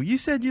love you. You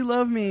said you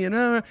love me, and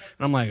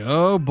I'm like,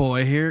 oh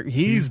boy, here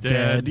he's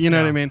dead. You know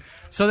what I mean?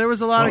 So there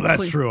was a lot Well, of.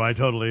 that's true. I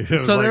totally. It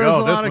was So like, there was a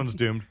this lot one's of,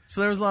 doomed. So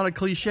there was a lot of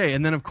cliche,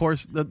 and then of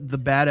course the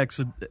bad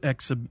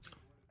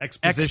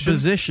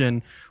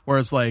exposition, where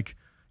it's like,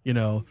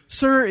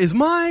 sir, is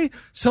my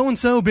so and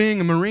so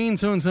being a Marine,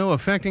 so and so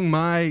affecting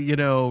my,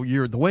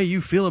 the way you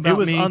feel about It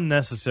was me?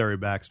 unnecessary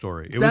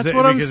backstory. That's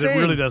what I'm because saying.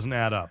 it really doesn't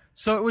add up.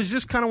 So it was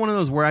just kind of one of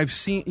those where I've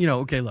seen,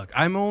 okay, look,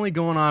 I'm only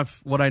going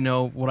off what I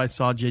know, what I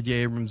saw J.J.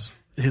 Abrams,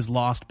 his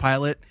Lost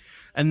pilot,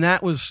 and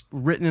that was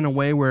written in a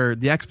way where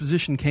the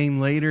exposition came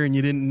later and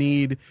you didn't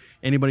need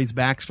anybody's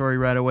backstory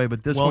right away.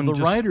 But this one, the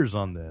writers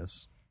on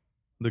this,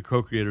 the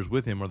co-creators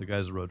with him, are the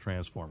guys that wrote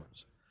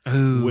Transformers.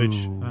 Ooh, Which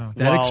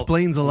that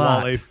explains a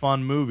lot. While a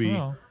fun movie.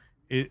 Well,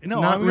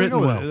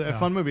 A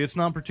fun movie. It's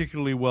not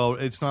particularly well.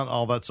 It's not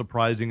all that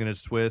surprising in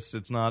its twists.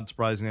 It's not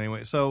surprising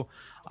anyway. So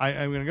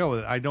I'm going to go with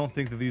it. I don't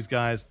think that these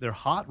guys, they're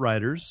hot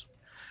writers,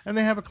 and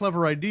they have a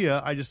clever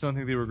idea. I just don't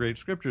think they were great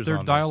scripters. Their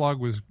on dialogue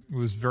was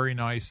very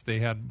nice. They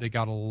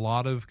got a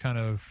lot of kind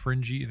of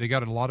fringy. They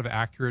got a lot of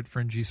accurate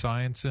fringy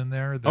science in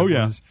there. That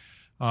was,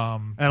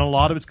 and a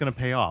lot of it's going to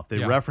pay off. They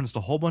Yeah. referenced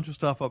a whole bunch of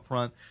stuff up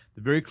front.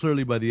 Very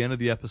clearly, by the end of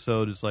the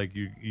episode, it's like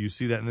you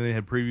see that, and then they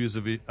had previews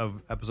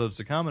of episodes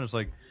to come, and it's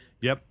like,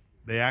 yep,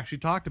 they actually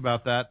talked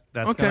about that.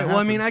 That's Okay, gonna well, I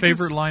happen. mean, I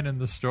favorite line in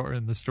the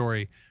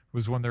story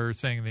was when they were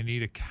saying they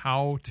need a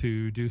cow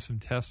to do some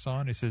tests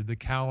on. He said the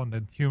cow and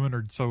the human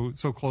are so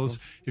close.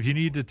 If you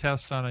need to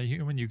test on a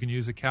human, you can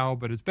use a cow,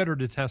 but it's better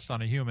to test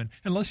on a human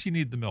unless you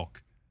need the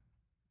milk.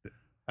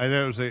 I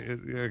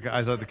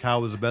thought the cow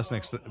was the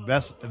next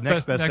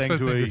best thing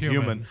to a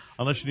human.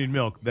 Unless you need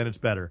milk, then it's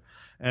better.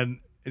 And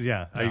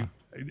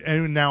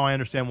and now I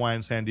understand why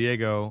in San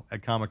Diego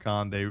at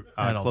Comic-Con they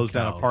closed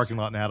down a parking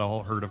lot and had a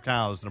whole herd of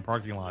cows in a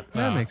parking lot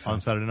That makes on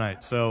sense. Saturday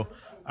night. So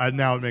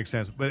now it makes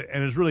sense. But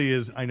it really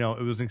is. I know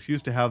it was an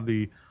excuse to have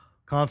the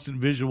constant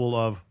visual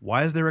of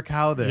why is there a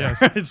cow there?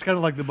 Yes. It's kind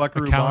of like the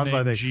Buckaroo A cow Banzai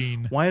named thing.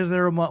 Jean. Why is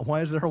there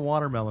a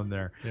watermelon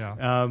there? Yeah.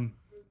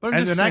 But I'm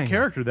And just then saying. that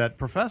character, that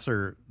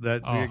professor,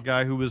 the Oh.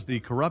 guy who was the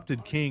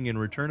corrupted king in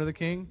Return of the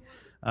King,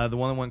 the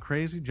one that went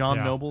crazy, John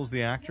Yeah. Noble's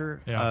the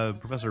actor, Yeah.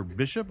 Professor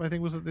Bishop, I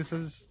think was what they said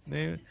his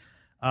name.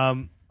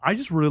 I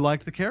just really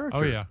liked the character.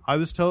 Oh, yeah. I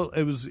was told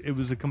it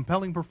was a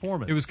compelling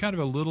performance. It was kind of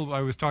a little.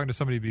 I was talking to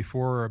somebody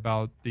before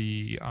about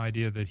the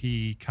idea that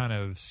he kind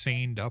of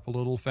saned up a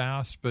little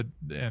fast, but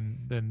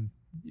then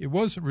it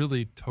wasn't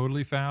really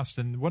totally fast.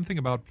 And one thing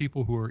about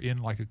people who are in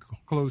like a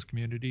closed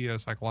community, a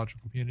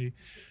psychological community,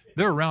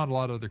 they're around a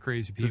lot of other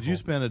crazy people. Did you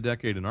spend a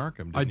decade in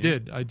Arkham? I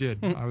didn't you?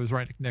 did. I was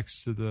right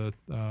next to the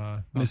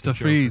not the Mr. Joker.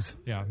 Freeze.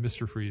 Yeah,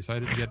 Mr. Freeze. I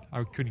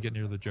couldn't get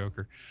near the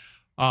Joker.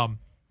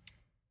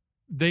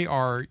 They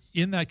are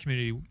in that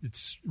community.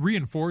 It's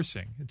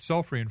reinforcing. It's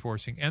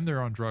self-reinforcing, and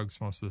they're on drugs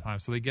most of the time.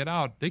 So they get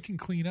out. They can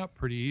clean up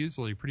pretty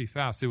easily, pretty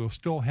fast. They will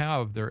still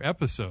have their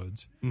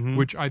episodes,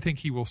 which I think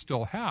he will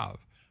still have.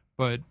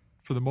 But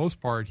for the most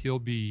part, he'll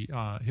be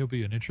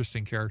an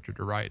interesting character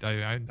to write.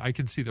 I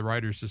can see the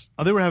writers just.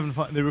 Oh, they were having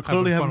fun. They were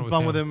clearly having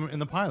fun with him. him in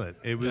the pilot.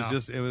 It was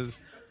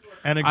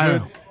Yeah.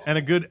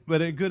 a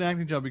good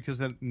acting job, because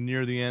then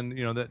near the end,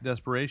 that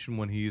desperation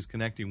when he's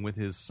connecting with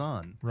his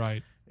son.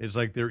 Right. It's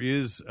like there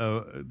is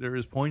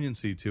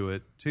poignancy to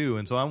it too,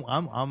 and so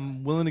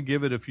I'm willing to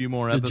give it a few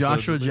more Did episodes.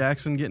 Joshua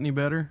Jackson get any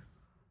better?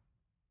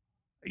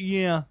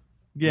 Yeah.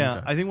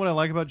 Okay. I think what I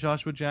like about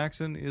Joshua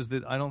Jackson is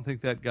that I don't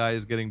think that guy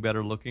is getting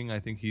better looking. I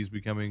think he's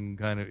becoming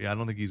I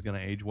don't think he's going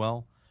to age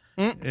well,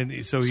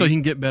 and so So he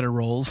can get better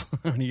roles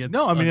when he gets. I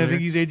uglier. think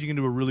he's aging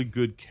into a really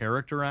good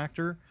character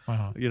actor.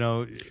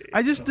 Uh-huh.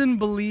 I just didn't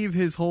believe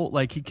his whole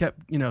he kept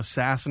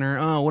sassing her.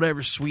 Oh,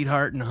 whatever,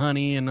 sweetheart and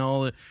honey and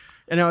all that.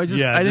 And I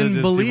didn't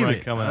didn't believe seem right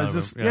it. coming I out was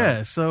of just him,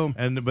 yeah. So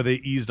But they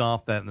eased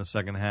off that in the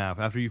second half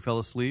after you fell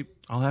asleep.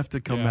 I'll have to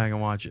come Yeah. back and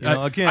watch it.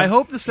 Again, I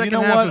hope the second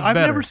half what? is I've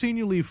better. never seen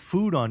you leave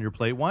food on your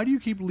plate. Why do you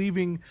keep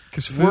leaving?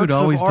 Because works food of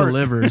always art?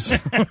 delivers.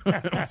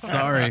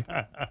 Sorry.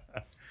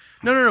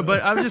 No.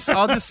 But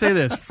I'll just say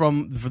this for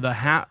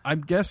the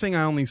I'm guessing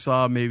I only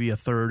saw maybe a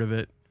third of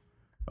it.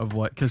 Of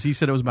what? Because he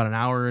said it was about an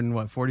hour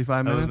and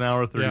 45 minutes? It was an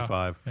hour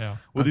 35. Yeah.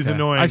 With these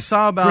annoying I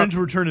saw about Fringe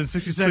return in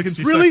 60 seconds.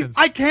 60 Really? seconds.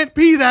 I can't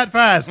pee that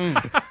fast.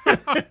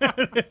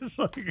 It's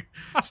like,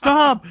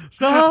 stop. This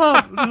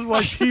is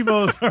why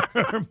TiVos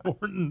are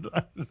important.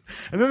 And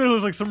then there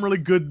was like some really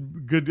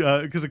good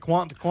because of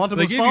Quantum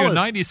They of gave you a Solace.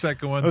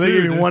 90-second one, They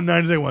too. gave me one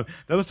 90-second one.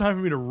 That was time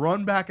for me to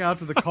run back out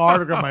to the car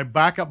to grab my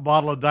backup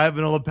bottle of Diet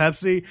Vanilla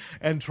Pepsi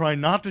and try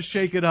not to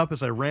shake it up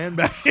as I ran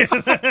back in.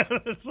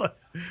 It's like,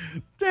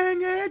 dang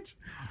it.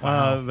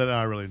 But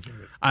I really enjoyed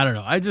it. I don't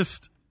know. I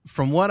just,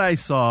 from what I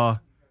saw,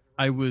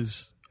 I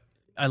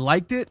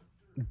liked it,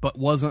 but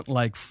wasn't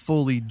like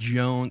fully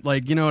Joan.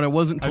 Like, you know what? I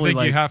wasn't I totally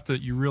think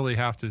like. you really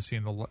have to see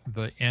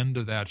the end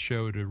of that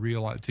show to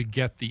realize, to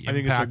get the I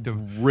think impact it's a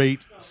of great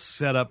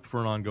setup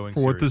for an ongoing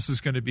for what series. this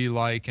is going to be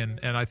like, and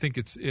I think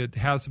it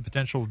has the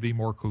potential to be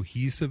more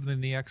cohesive than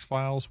the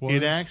X-Files was.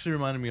 It actually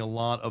reminded me a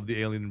lot of the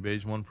Alien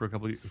Invasion one from a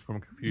few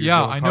years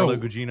Yeah, ago. I know. Carla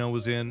Gugino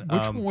was in. Which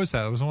one was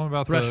that? It was the one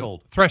about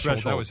Threshold. Threshold.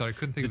 That was it. I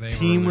couldn't think The of the name.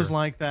 team earlier. was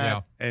like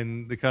that, Yeah.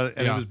 and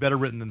it was better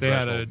written than They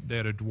Threshold.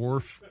 had a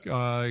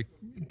dwarf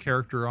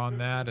character on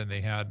that, and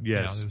they had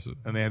Yes,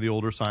 and they had the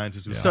older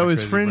scientists. Who So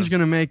is Fringe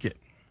going to make it?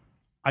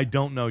 I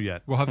don't know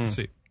yet. we'll have to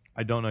see.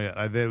 I don't know yet.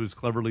 I think it was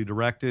cleverly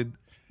directed.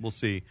 We'll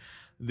see.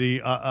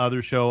 The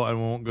other show, I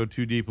won't go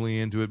too deeply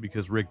into it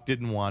because Rick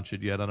didn't watch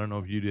it yet. I don't know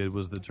if you did.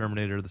 Was the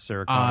Terminator, the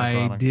Sarah Connor I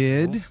Chronicles.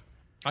 did.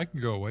 I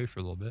can go away for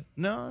a little bit.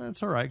 No,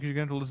 it's all right because you're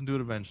going to have to listen to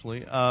it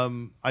eventually.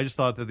 I just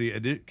thought that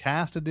the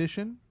cast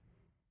edition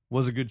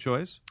was a good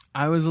choice.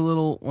 I was a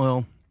little,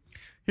 well,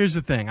 here's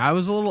the thing. I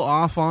was a little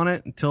off on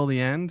it until the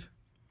end,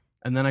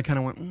 and then I kind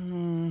of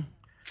went,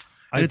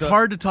 it's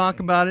hard to talk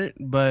about it,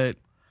 but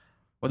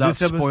without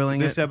spoiling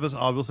this it. episode,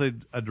 I will say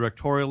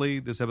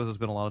directorially, this episode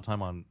spent a lot of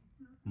time on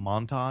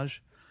montage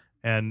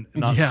and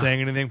not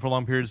saying anything for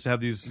long periods to have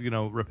these,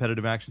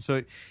 repetitive actions.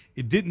 So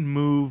it didn't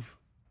move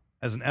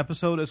as an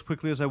episode as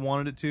quickly as I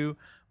wanted it to,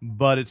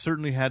 but it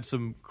certainly had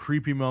some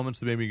creepy moments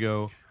that made me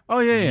go, Oh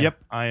yeah. yep,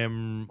 I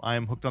am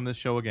hooked on this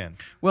show again.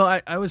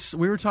 Well,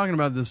 we were talking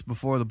about this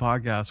before the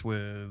podcast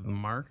with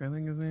Mark, I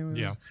think his name is.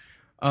 Yeah.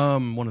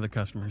 One of the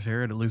customers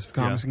here at Elusive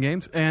Comics and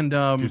Games, and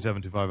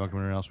 2725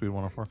 Elkhorn Speed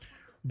 104.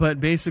 but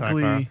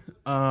basically,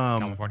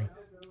 California.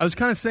 I was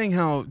kind of saying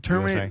how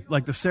Terminator, USA.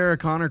 like the Sarah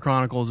Connor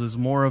Chronicles, is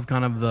more of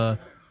kind of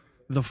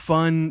the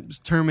fun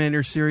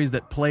Terminator series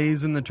that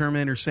plays in the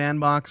Terminator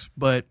sandbox,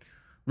 but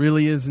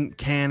really isn't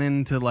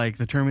canon to like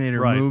the Terminator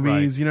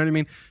movies. Right. You know what I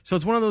mean? So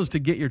it's one of those to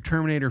get your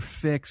Terminator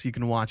fix. You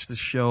can watch the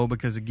show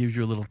because it gives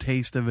you a little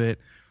taste of it,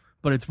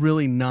 but it's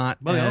really not.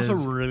 But I also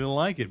really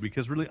like it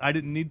because really I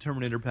didn't need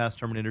Terminator past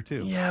Terminator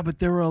 2. Yeah, but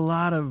there were a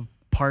lot of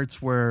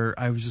parts where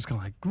I was just kind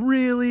of like,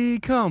 really?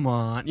 Come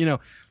on.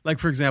 Like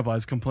for example, I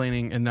was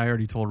complaining, and I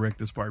already told Rick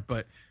this part,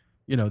 but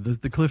the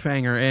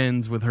cliffhanger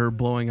ends with her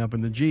blowing up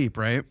in the Jeep,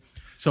 right?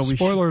 So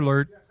Spoiler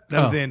alert.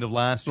 That was the end of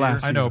last year.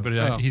 Last I know,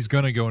 but he's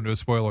going to go into a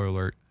spoiler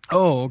alert.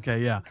 Oh, okay,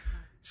 yeah.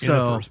 In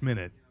the first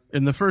minute.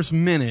 In the first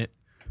minute,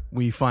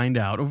 we find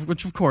out,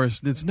 which of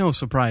course, it's no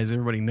surprise.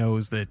 Everybody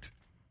knows that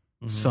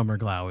Summer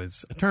Glau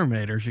is a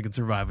Terminator. She could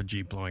survive a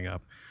Jeep blowing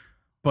up.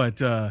 But,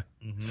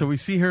 so we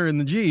see her in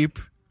the Jeep,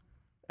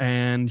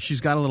 and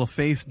she's got a little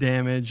face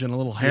damage and a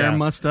little hair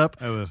mussed up.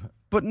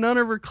 But none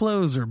of her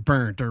clothes are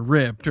burnt or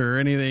ripped or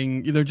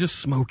anything. They're just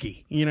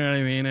smoky. You know what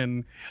I mean?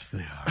 And Yes,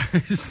 they are. I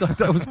just thought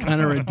that was kind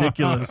of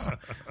ridiculous.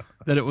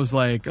 That it was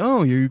like,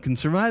 oh, you can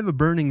survive a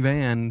burning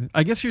van.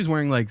 I guess she was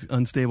wearing like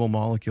unstable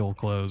molecule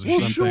clothes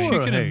or something. She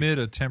can Hey. emit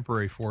a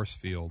temporary force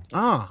field.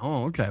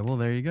 Oh, okay. Well,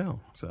 there you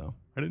go. So,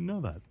 I didn't know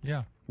that.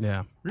 Yeah.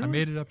 yeah. I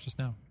made it up just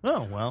now.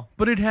 Oh, well.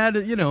 But it had,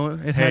 it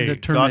had Hey, the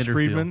Josh Terminator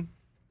Friedman,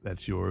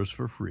 that's yours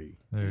for free.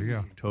 There you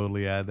go.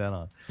 Totally add that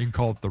on. You can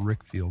call it the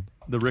Rick Field.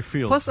 The Rick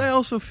Field. Plus, I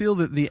also feel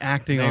that the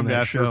acting on named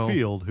that after show.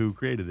 Field, who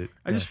created it.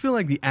 I just feel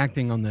like the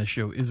acting on that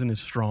show isn't as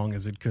strong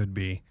as it could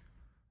be.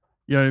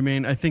 You know what I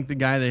mean? I think the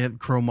guy they had,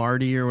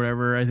 Cromartie or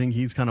whatever, I think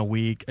he's kind of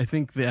weak. I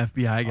think the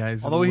FBI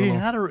guys. Although he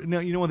had a, no,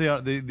 you know what they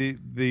are?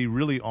 They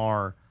really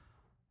are.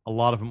 A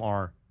lot of them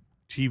are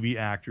TV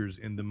actors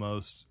in the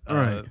most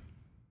Right.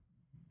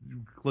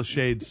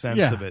 cliched sense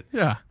Yeah, of it.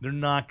 yeah. They're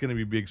not going to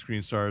be big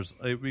screen stars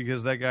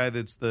because that guy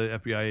that's the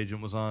FBI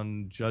agent was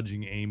on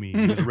Judging Amy.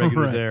 He was a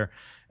regular Right. there,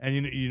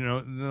 and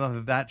none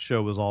of that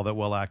show was all that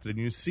well acted. And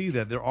you see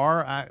that there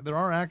are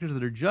actors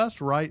that are just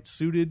right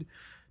suited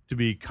to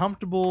be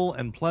comfortable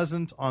and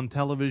pleasant on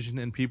television,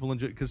 and people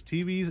enjoy because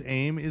TV's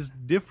aim is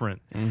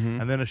different.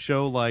 And then a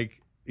show like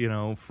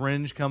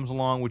Fringe comes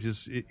along, which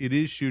is it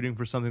is shooting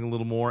for something a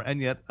little more, and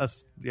yet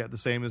the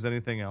same as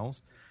anything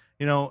else.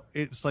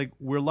 It's like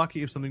we're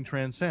lucky if something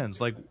transcends.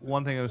 Like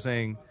one thing I was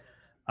saying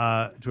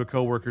to a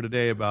coworker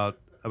today about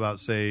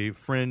say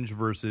Fringe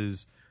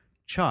versus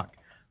Chuck.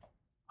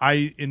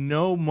 I in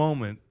no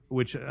moment,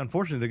 which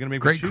unfortunately they're going to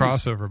make Great me choose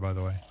crossover, by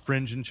the way.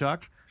 Fringe and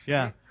Chuck.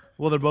 Yeah.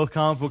 Well, they're both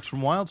comic books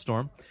from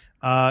Wildstorm.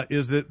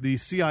 Is that the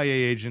CIA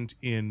agent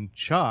in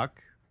Chuck,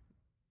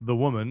 the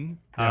woman?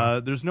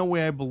 There's no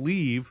way I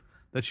believe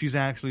that she's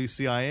actually a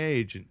CIA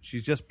agent.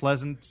 She's just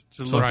pleasant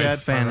to So look it's a at,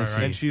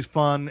 fantasy. and she's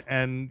fun,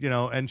 and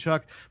and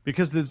Chuck,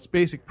 because this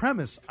basic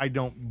premise, I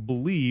don't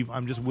believe.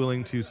 I'm just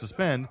willing to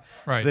suspend.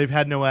 Right. They've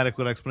had no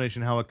adequate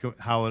explanation how a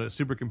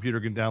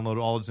supercomputer can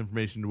download all its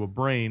information to a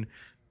brain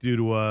due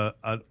to an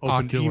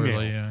open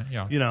Ocularly, email.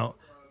 yeah.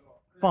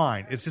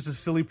 Fine. It's just a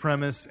silly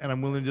premise, and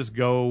I'm willing to just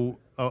go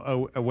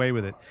away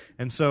with it.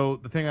 And so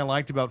the thing I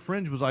liked about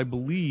Fringe was I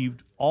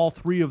believed all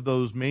three of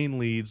those main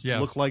leads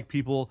look like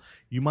people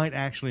you might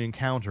actually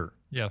encounter.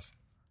 Yes.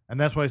 And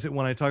that's why I said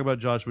when I talk about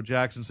Joshua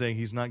Jackson saying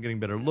he's not getting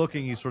better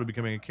looking, he's sort of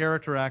becoming a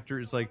character actor,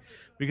 it's like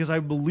because I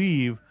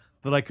believe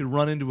that I could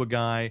run into a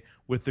guy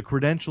with the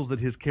credentials that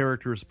his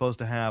character is supposed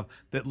to have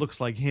that looks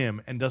like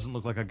him and doesn't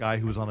look like a guy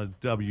who's on a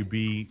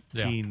WB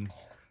teen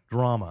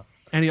drama.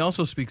 And he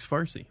also speaks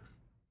Farsi.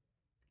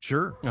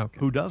 Sure. Okay.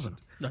 Who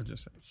doesn't? I'm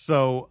just saying.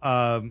 So,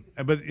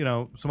 but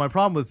so my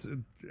problem with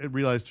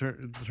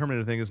the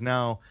Terminator thing is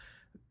now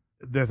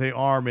that they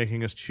are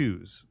making us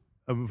choose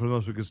for the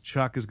most, because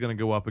Chuck is going to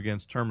go up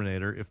against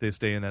Terminator if they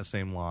stay in that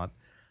same lot.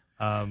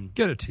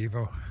 Get a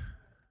TiVo.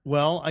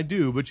 Well, I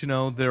do, but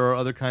there are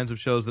other kinds of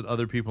shows that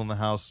other people in the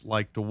house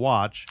like to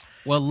watch.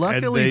 Well,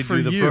 luckily and they for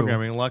do the you,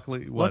 programming.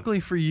 Luckily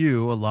for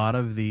you, a lot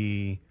of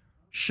the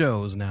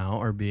shows now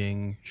are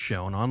being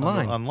shown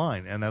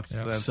online. And that's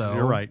So-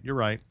 you're right. You're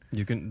right.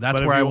 You can. That's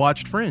But if where I you-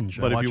 watched Fringe.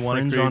 but I if watched you wanna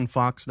Fringe create- on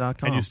Fox.com.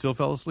 And you still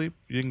fell asleep?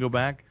 You didn't go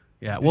back?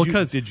 Yeah. Well,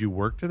 because did you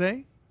work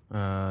today?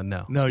 no,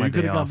 No, it's my you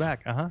could day have gone off.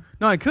 back.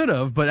 No, I could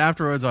have, but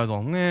afterwards I was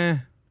all, nah.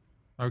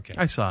 Okay.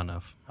 I saw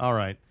enough. All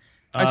right.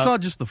 I saw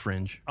just the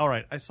Fringe. All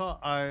right.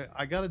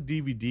 I got a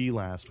DVD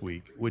last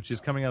week, which is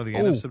coming out at the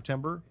end of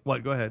September.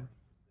 What? Go ahead.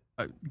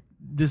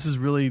 This is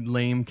really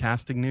lame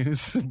casting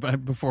news.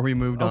 But before we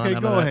moved on, Okay, how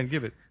go about that? ahead.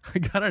 Give it. I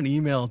got an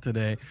email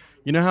today.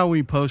 You know how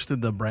we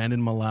posted the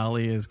Brandon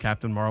Mullally as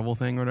Captain Marvel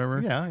thing or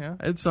whatever? Yeah.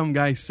 I had some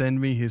guy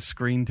send me his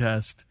screen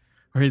test,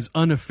 or his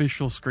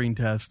unofficial screen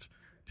test,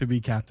 to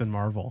be Captain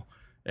Marvel.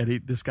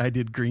 And this guy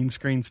did green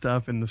screen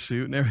stuff in the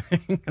suit and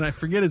everything. And I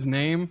forget his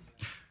name,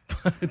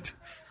 but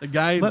the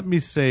guy... Let me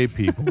say,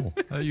 people.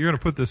 You're going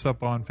to put this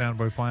up on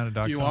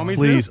fanboyplanet.com. Do you want me to?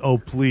 Please. Oh,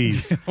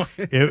 please.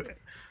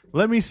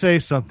 Let me say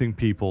something,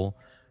 people.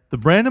 The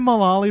Brandon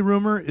Mullally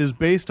rumor is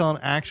based on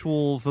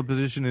actual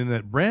supposition in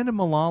that Brandon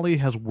Mullally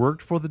has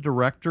worked for the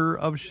director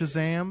of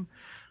Shazam.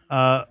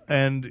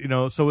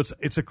 And, so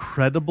it's a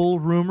credible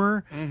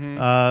rumor.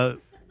 Mm-hmm.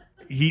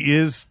 He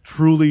is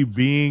truly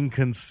being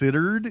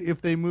considered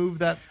if they move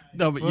that.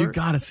 No, but you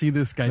got to see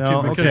this guy,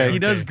 No, too, because okay. he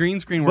does green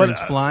screen where he's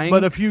flying.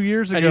 But a few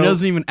years ago. and he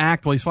doesn't even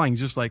act while he's flying. He's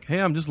just like,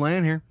 hey, I'm just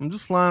laying here. I'm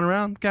just flying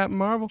around, Captain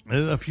Marvel.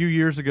 A few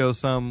years ago,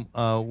 some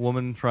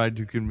woman tried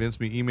to convince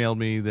me, emailed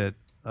me that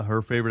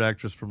her favorite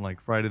actress from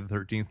like Friday the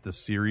 13th, the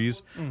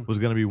series, was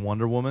going to be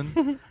Wonder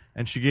Woman.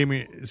 And she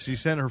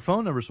sent her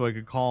phone number so I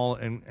could call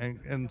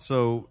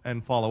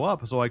and follow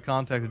up. So I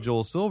contacted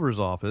Joel Silver's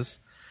office.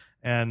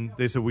 And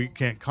they said, we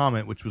can't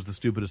comment, which was the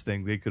stupidest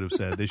thing they could have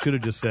said. They should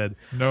have just said,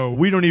 No.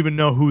 we don't even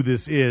know who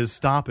this is.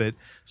 Stop it.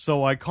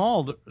 So I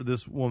called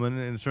this woman,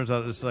 and it turns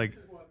out it's like,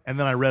 and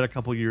then I read a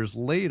couple years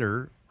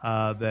later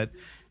that,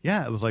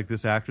 it was like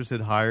this actress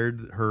had hired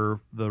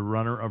the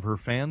runner of her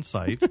fan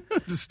site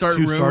To start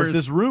to start rumors.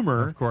 this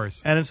rumor. Of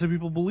course. And so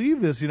people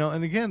believe this,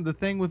 And again, the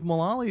thing with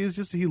Mullally is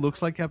just he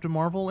looks like Captain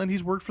Marvel, and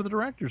he's worked for the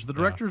directors. The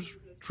director's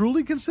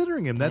truly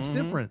considering him. That's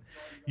different.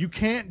 You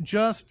can't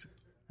just...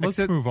 Let's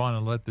move on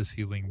and let this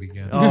healing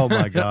begin. Oh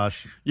my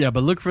gosh! Yeah,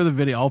 but look for the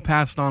video. I'll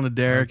pass it on to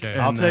Derek. Okay.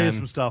 and I'll tell you then-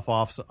 some stuff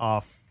off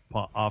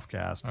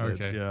cast. but,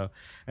 Okay. yeah.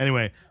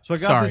 Anyway, so I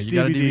got Sorry, this you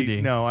got a DVD.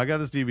 DVD. No, I got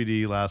this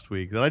DVD last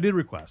week that I did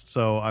request.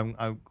 So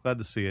I'm glad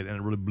to see it, and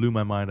it really blew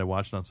my mind. I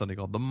watched it on Sunday,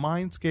 called "The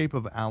Mindscape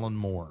of Alan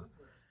Moore."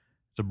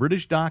 It's a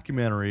British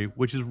documentary,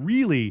 which is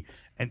really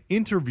an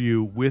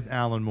interview with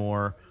Alan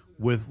Moore,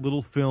 with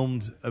little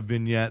filmed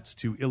vignettes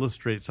to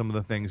illustrate some of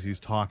the things he's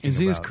talking about. Is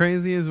he as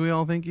crazy as we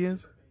all think he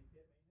is?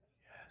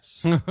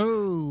 Yes.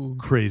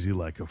 Crazy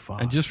like a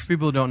fox. And just for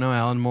people who don't know,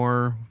 Alan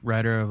Moore,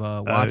 writer of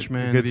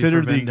Watchmen, V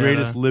considered for the Vendetta.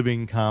 greatest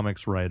living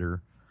comics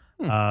writer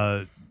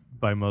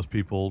by most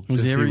people.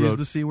 Has since he ever wrote, used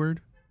the C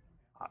word?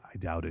 I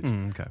doubt it.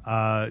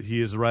 Okay.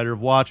 He is the writer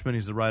of Watchmen.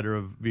 He's the writer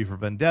of V for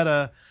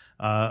Vendetta.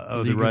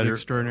 League of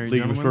Extraordinary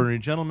League of Gentlemen. Extraordinary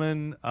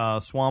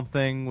Gentlemen. Swamp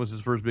Thing was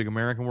his first big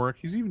American work.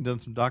 He's even done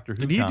some Doctor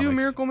Who Did he comics. do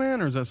Miracle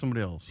Man, or is that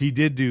somebody else? He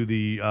did do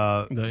the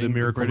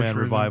Miracle British Man version?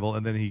 revival,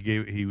 and then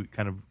he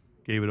kind of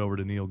gave it over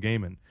to Neil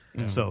Gaiman.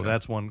 So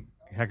that's one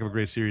heck of a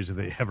great series if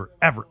they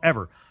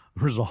ever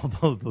resolve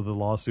the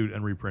lawsuit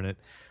and reprint it.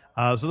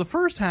 So the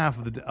first half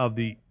of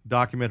the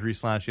documentary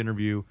 /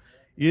 interview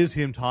is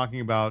him talking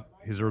about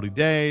his early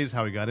days,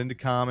 how he got into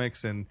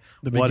comics, and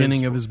the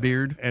beginning of his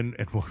beard. and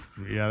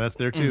yeah, that's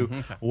there too.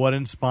 Okay. What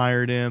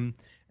inspired him,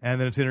 and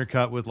then it's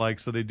intercut with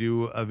so they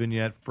do a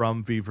vignette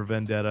from V for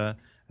Vendetta,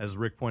 as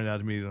Rick pointed out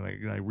to me,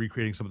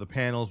 recreating some of the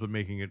panels but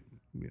making it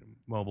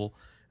mobile.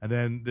 And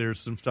then there's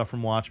some stuff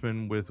from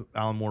Watchmen with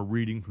Alan Moore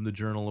reading from the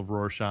Journal of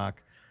Rorschach,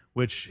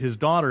 which his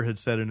daughter had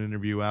said in an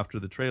interview after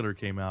the trailer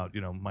came out.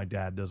 My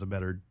dad does a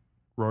better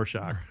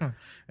Rorschach.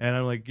 And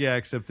I'm like, yeah,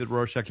 except that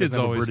Rorschach Kids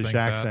doesn't have a always British think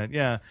that. accent.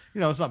 Yeah,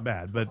 it's not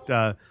bad, but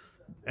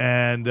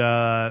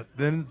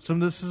then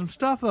some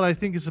stuff that I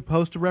think is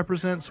supposed to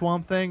represent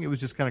Swamp Thing. It was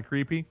just kind of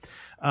creepy.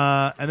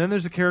 And then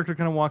there's a character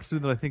kind of walks through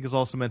that I think is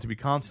also meant to be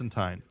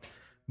Constantine,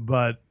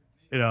 but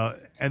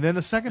and then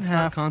the second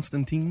half. Not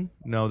Constantine.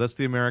 No, that's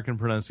the American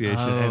pronunciation.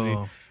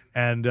 Oh.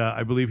 And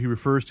I believe he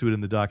refers to it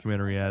in the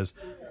documentary as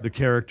the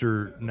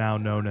character now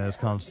known as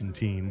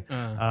Constantine.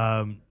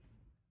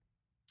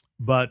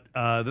 But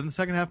then the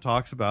second half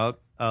talks about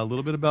a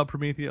little bit about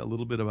Promethea, a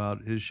little bit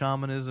about his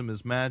shamanism,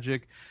 his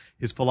magic,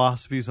 his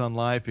philosophies on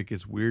life. It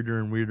gets weirder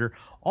and weirder.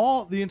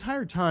 The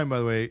entire time, by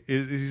the way,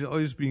 he's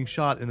always being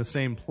shot in the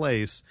same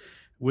place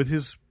with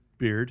his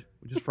beard,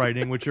 which is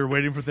frightening, which you're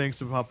waiting for things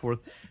to pop forth.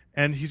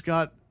 And he's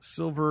got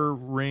silver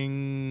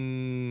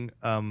ring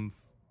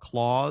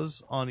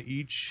claws on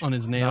each. On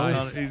his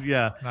nails?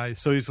 Yeah.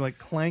 Nice. So he's like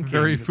clanking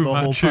Very the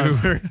whole Fu time.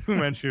 Manchu. Very Fu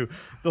Manchu.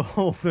 The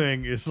whole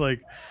thing is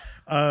like...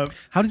 How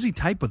does he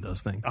type with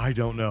those things? I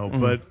don't know,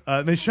 but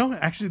they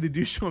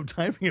do show him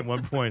typing at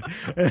one point.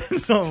 And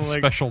so I'm like,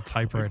 Special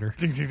typewriter.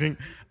 ding, ding, ding.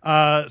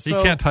 He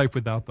can't type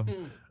without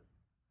them.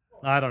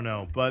 I don't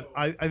know, but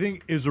I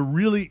think is a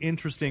really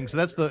interesting. So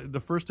that's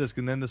the first disc,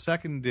 and then the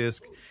second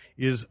disc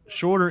is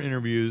shorter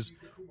interviews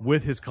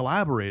with his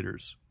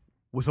collaborators.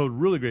 So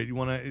really great. You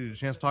want a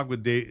chance to talk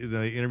with Dave?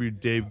 They interviewed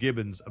Dave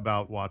Gibbons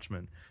about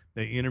Watchmen.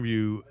 They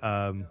interview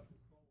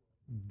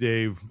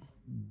David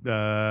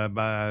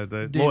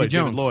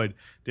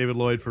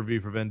Lloyd for V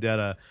for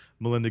Vendetta,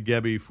 Melinda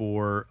Gebbie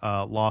for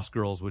Lost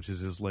Girls, which is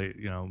his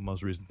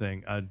most recent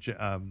thing.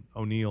 Kevin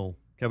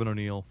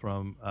O'Neill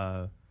from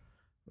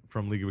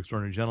League of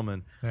Extraordinary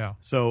Gentlemen. Yeah.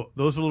 So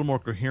those are a little more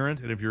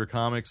coherent, and if you're a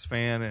comics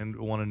fan and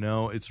want to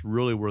know, it's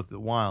really worth the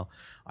while.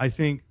 I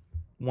think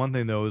one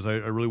thing though is I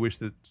really wish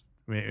that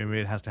maybe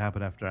it has to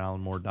happen after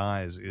Alan Moore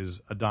dies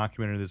is a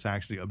documentary that's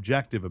actually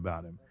objective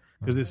about him,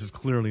 because this is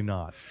clearly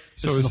not.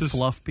 So is this a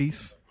fluff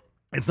piece?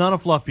 It's not a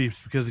fluff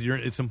piece because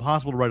it's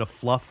impossible to write a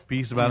fluff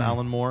piece about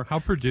Alan Moore. How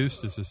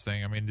produced is this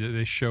thing? I mean, do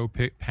they show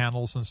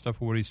panels and stuff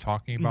of what he's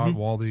talking about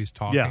while he's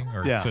talking?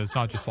 Yeah. So it's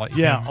not just like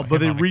but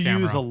they him on a reuse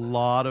camera. a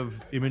lot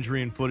of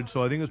imagery and footage,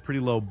 so I think it was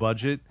pretty low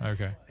budget.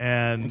 Okay.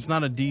 And It's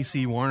not a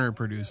DC Warner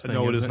produced thing.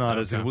 no, it is is not.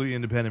 It's Okay. completely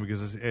independent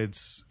because it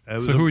was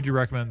So who would you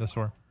recommend this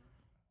for?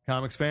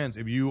 comics fans.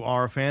 If you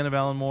are a fan of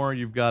Alan Moore,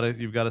 you've got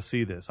to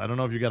see this. I don't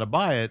know if you got to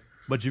buy it,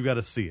 but you've got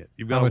to see it.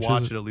 You've got How to much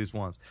watch is it at least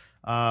once.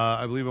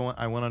 I believe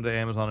I went onto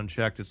Amazon and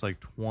checked. It's like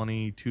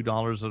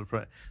 $22. So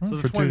For it's two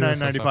 $29.95 days,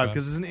 that's not bad.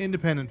 because it's an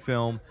independent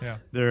film. Yeah.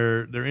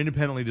 They're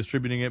independently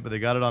distributing it, but they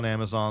got it on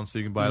Amazon, so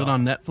you can buy Is it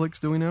on Netflix?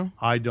 Do we know?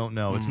 I don't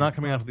know. It's not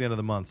coming out at the end of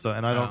the month, so I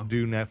Oh. don't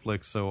do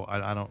Netflix, so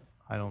I don't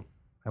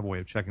have a way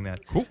of checking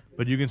that. Cool.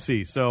 But you can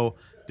see. So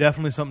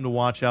definitely something to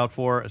watch out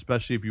for,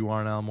 especially if you are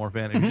an Alan Moore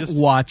fan. If you just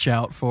Watch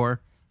out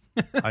for.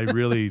 I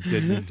really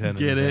didn't intend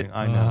Get anything. it?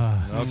 I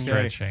know.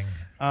 Okay. Stretching.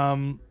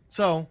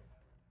 So,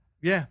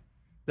 yeah.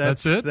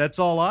 That's it? That's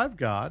all I've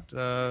got.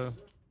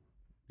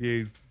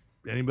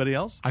 Anybody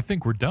else? I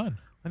think we're done.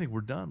 I think we're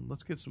done.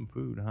 Let's get some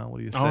food, huh? What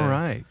do you say? All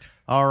right.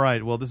 All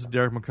right. Well, this is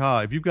Derek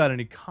McCaw. If you've got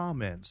any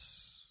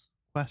comments,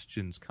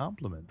 questions,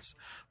 compliments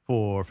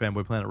for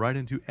Fanboy Planet, write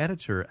into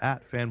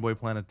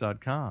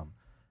editor@fanboyplanet.com.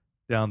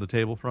 Down the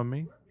table from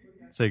me,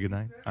 say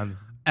goodnight.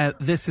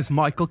 This is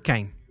Michael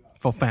Caine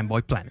for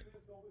Fanboy Planet.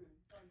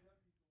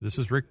 This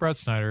is Rick Brett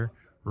Snyder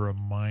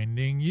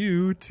reminding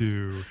you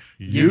to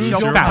Use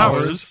your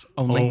powers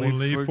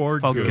only for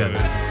for good. good.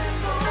 I'll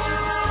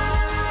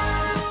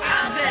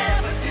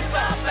never give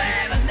up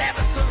and I'll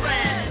never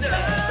surrender.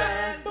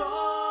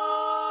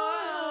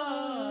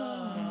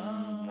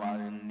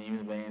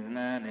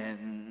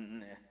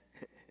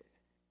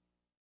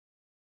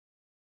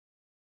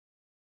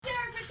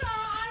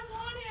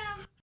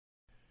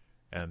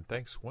 And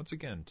thanks once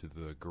again to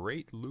the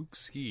great Luke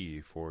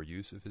Ski for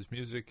use of his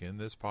music in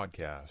this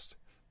podcast.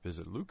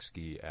 Visit Luke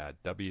Ski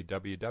at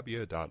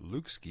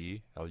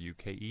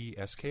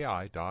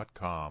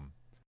www.lukeski.com.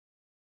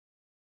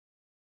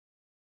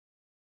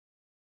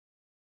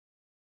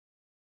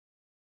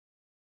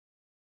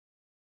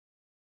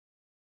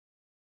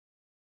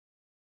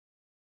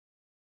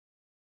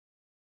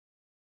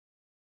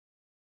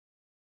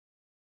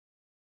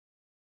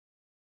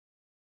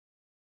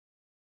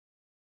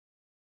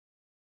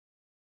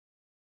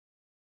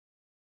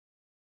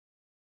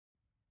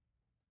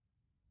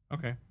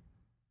 Okay.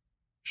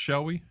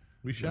 Shall we?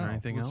 We shall.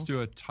 Anything Let's else?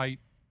 do a tidy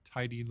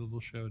little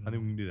show. I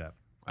think we can do that.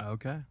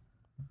 Okay.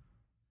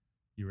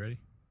 You ready?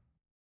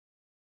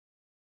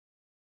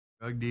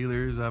 Drug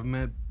dealers. I've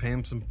met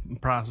pimps and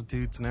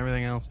prostitutes and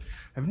everything else.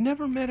 I've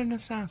never met an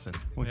assassin,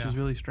 which Yeah. is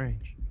really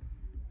strange.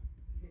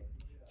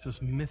 It's this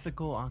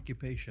mythical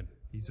occupation.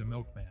 He's a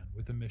milkman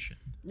with a mission.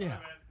 Yeah.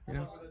 You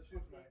know?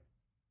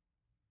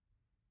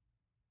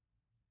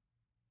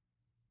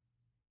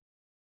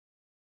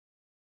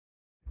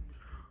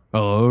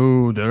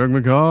 Hello, Derek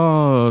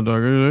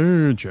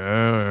McCaw.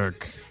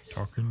 Check.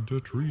 Talking to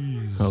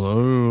trees.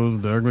 Hello,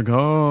 it's Derek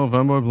McCaw,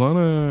 Fanboy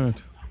Planet.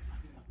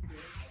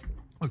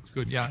 Looks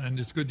good, yeah, and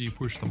it's good that you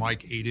push the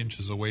mic 8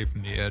 inches away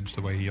from the edge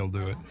the way he'll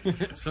do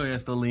it. So he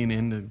has to lean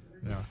in to...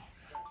 Yeah.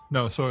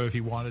 No, so if he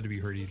wanted to be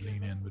heard, he'd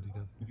lean in, but he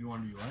doesn't. If you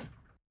want to be what?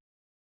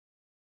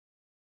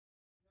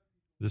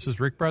 This is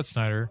Rick Brett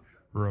Snyder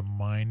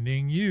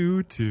reminding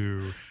you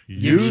to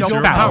Use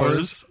your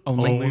powers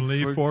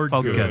only for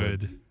for good.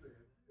 good.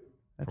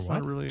 That's For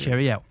not what? really.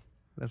 Cheerio.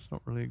 That's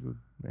not really a good.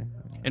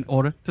 In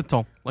order to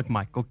talk like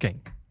Michael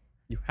Caine,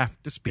 you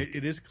have to speak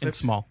It is in clip-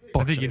 small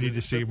I think you portions. need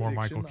to see more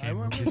Michael I Caine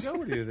want to movies. go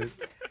with you.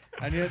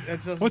 And yet,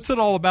 What's it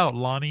all about,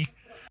 Lonnie?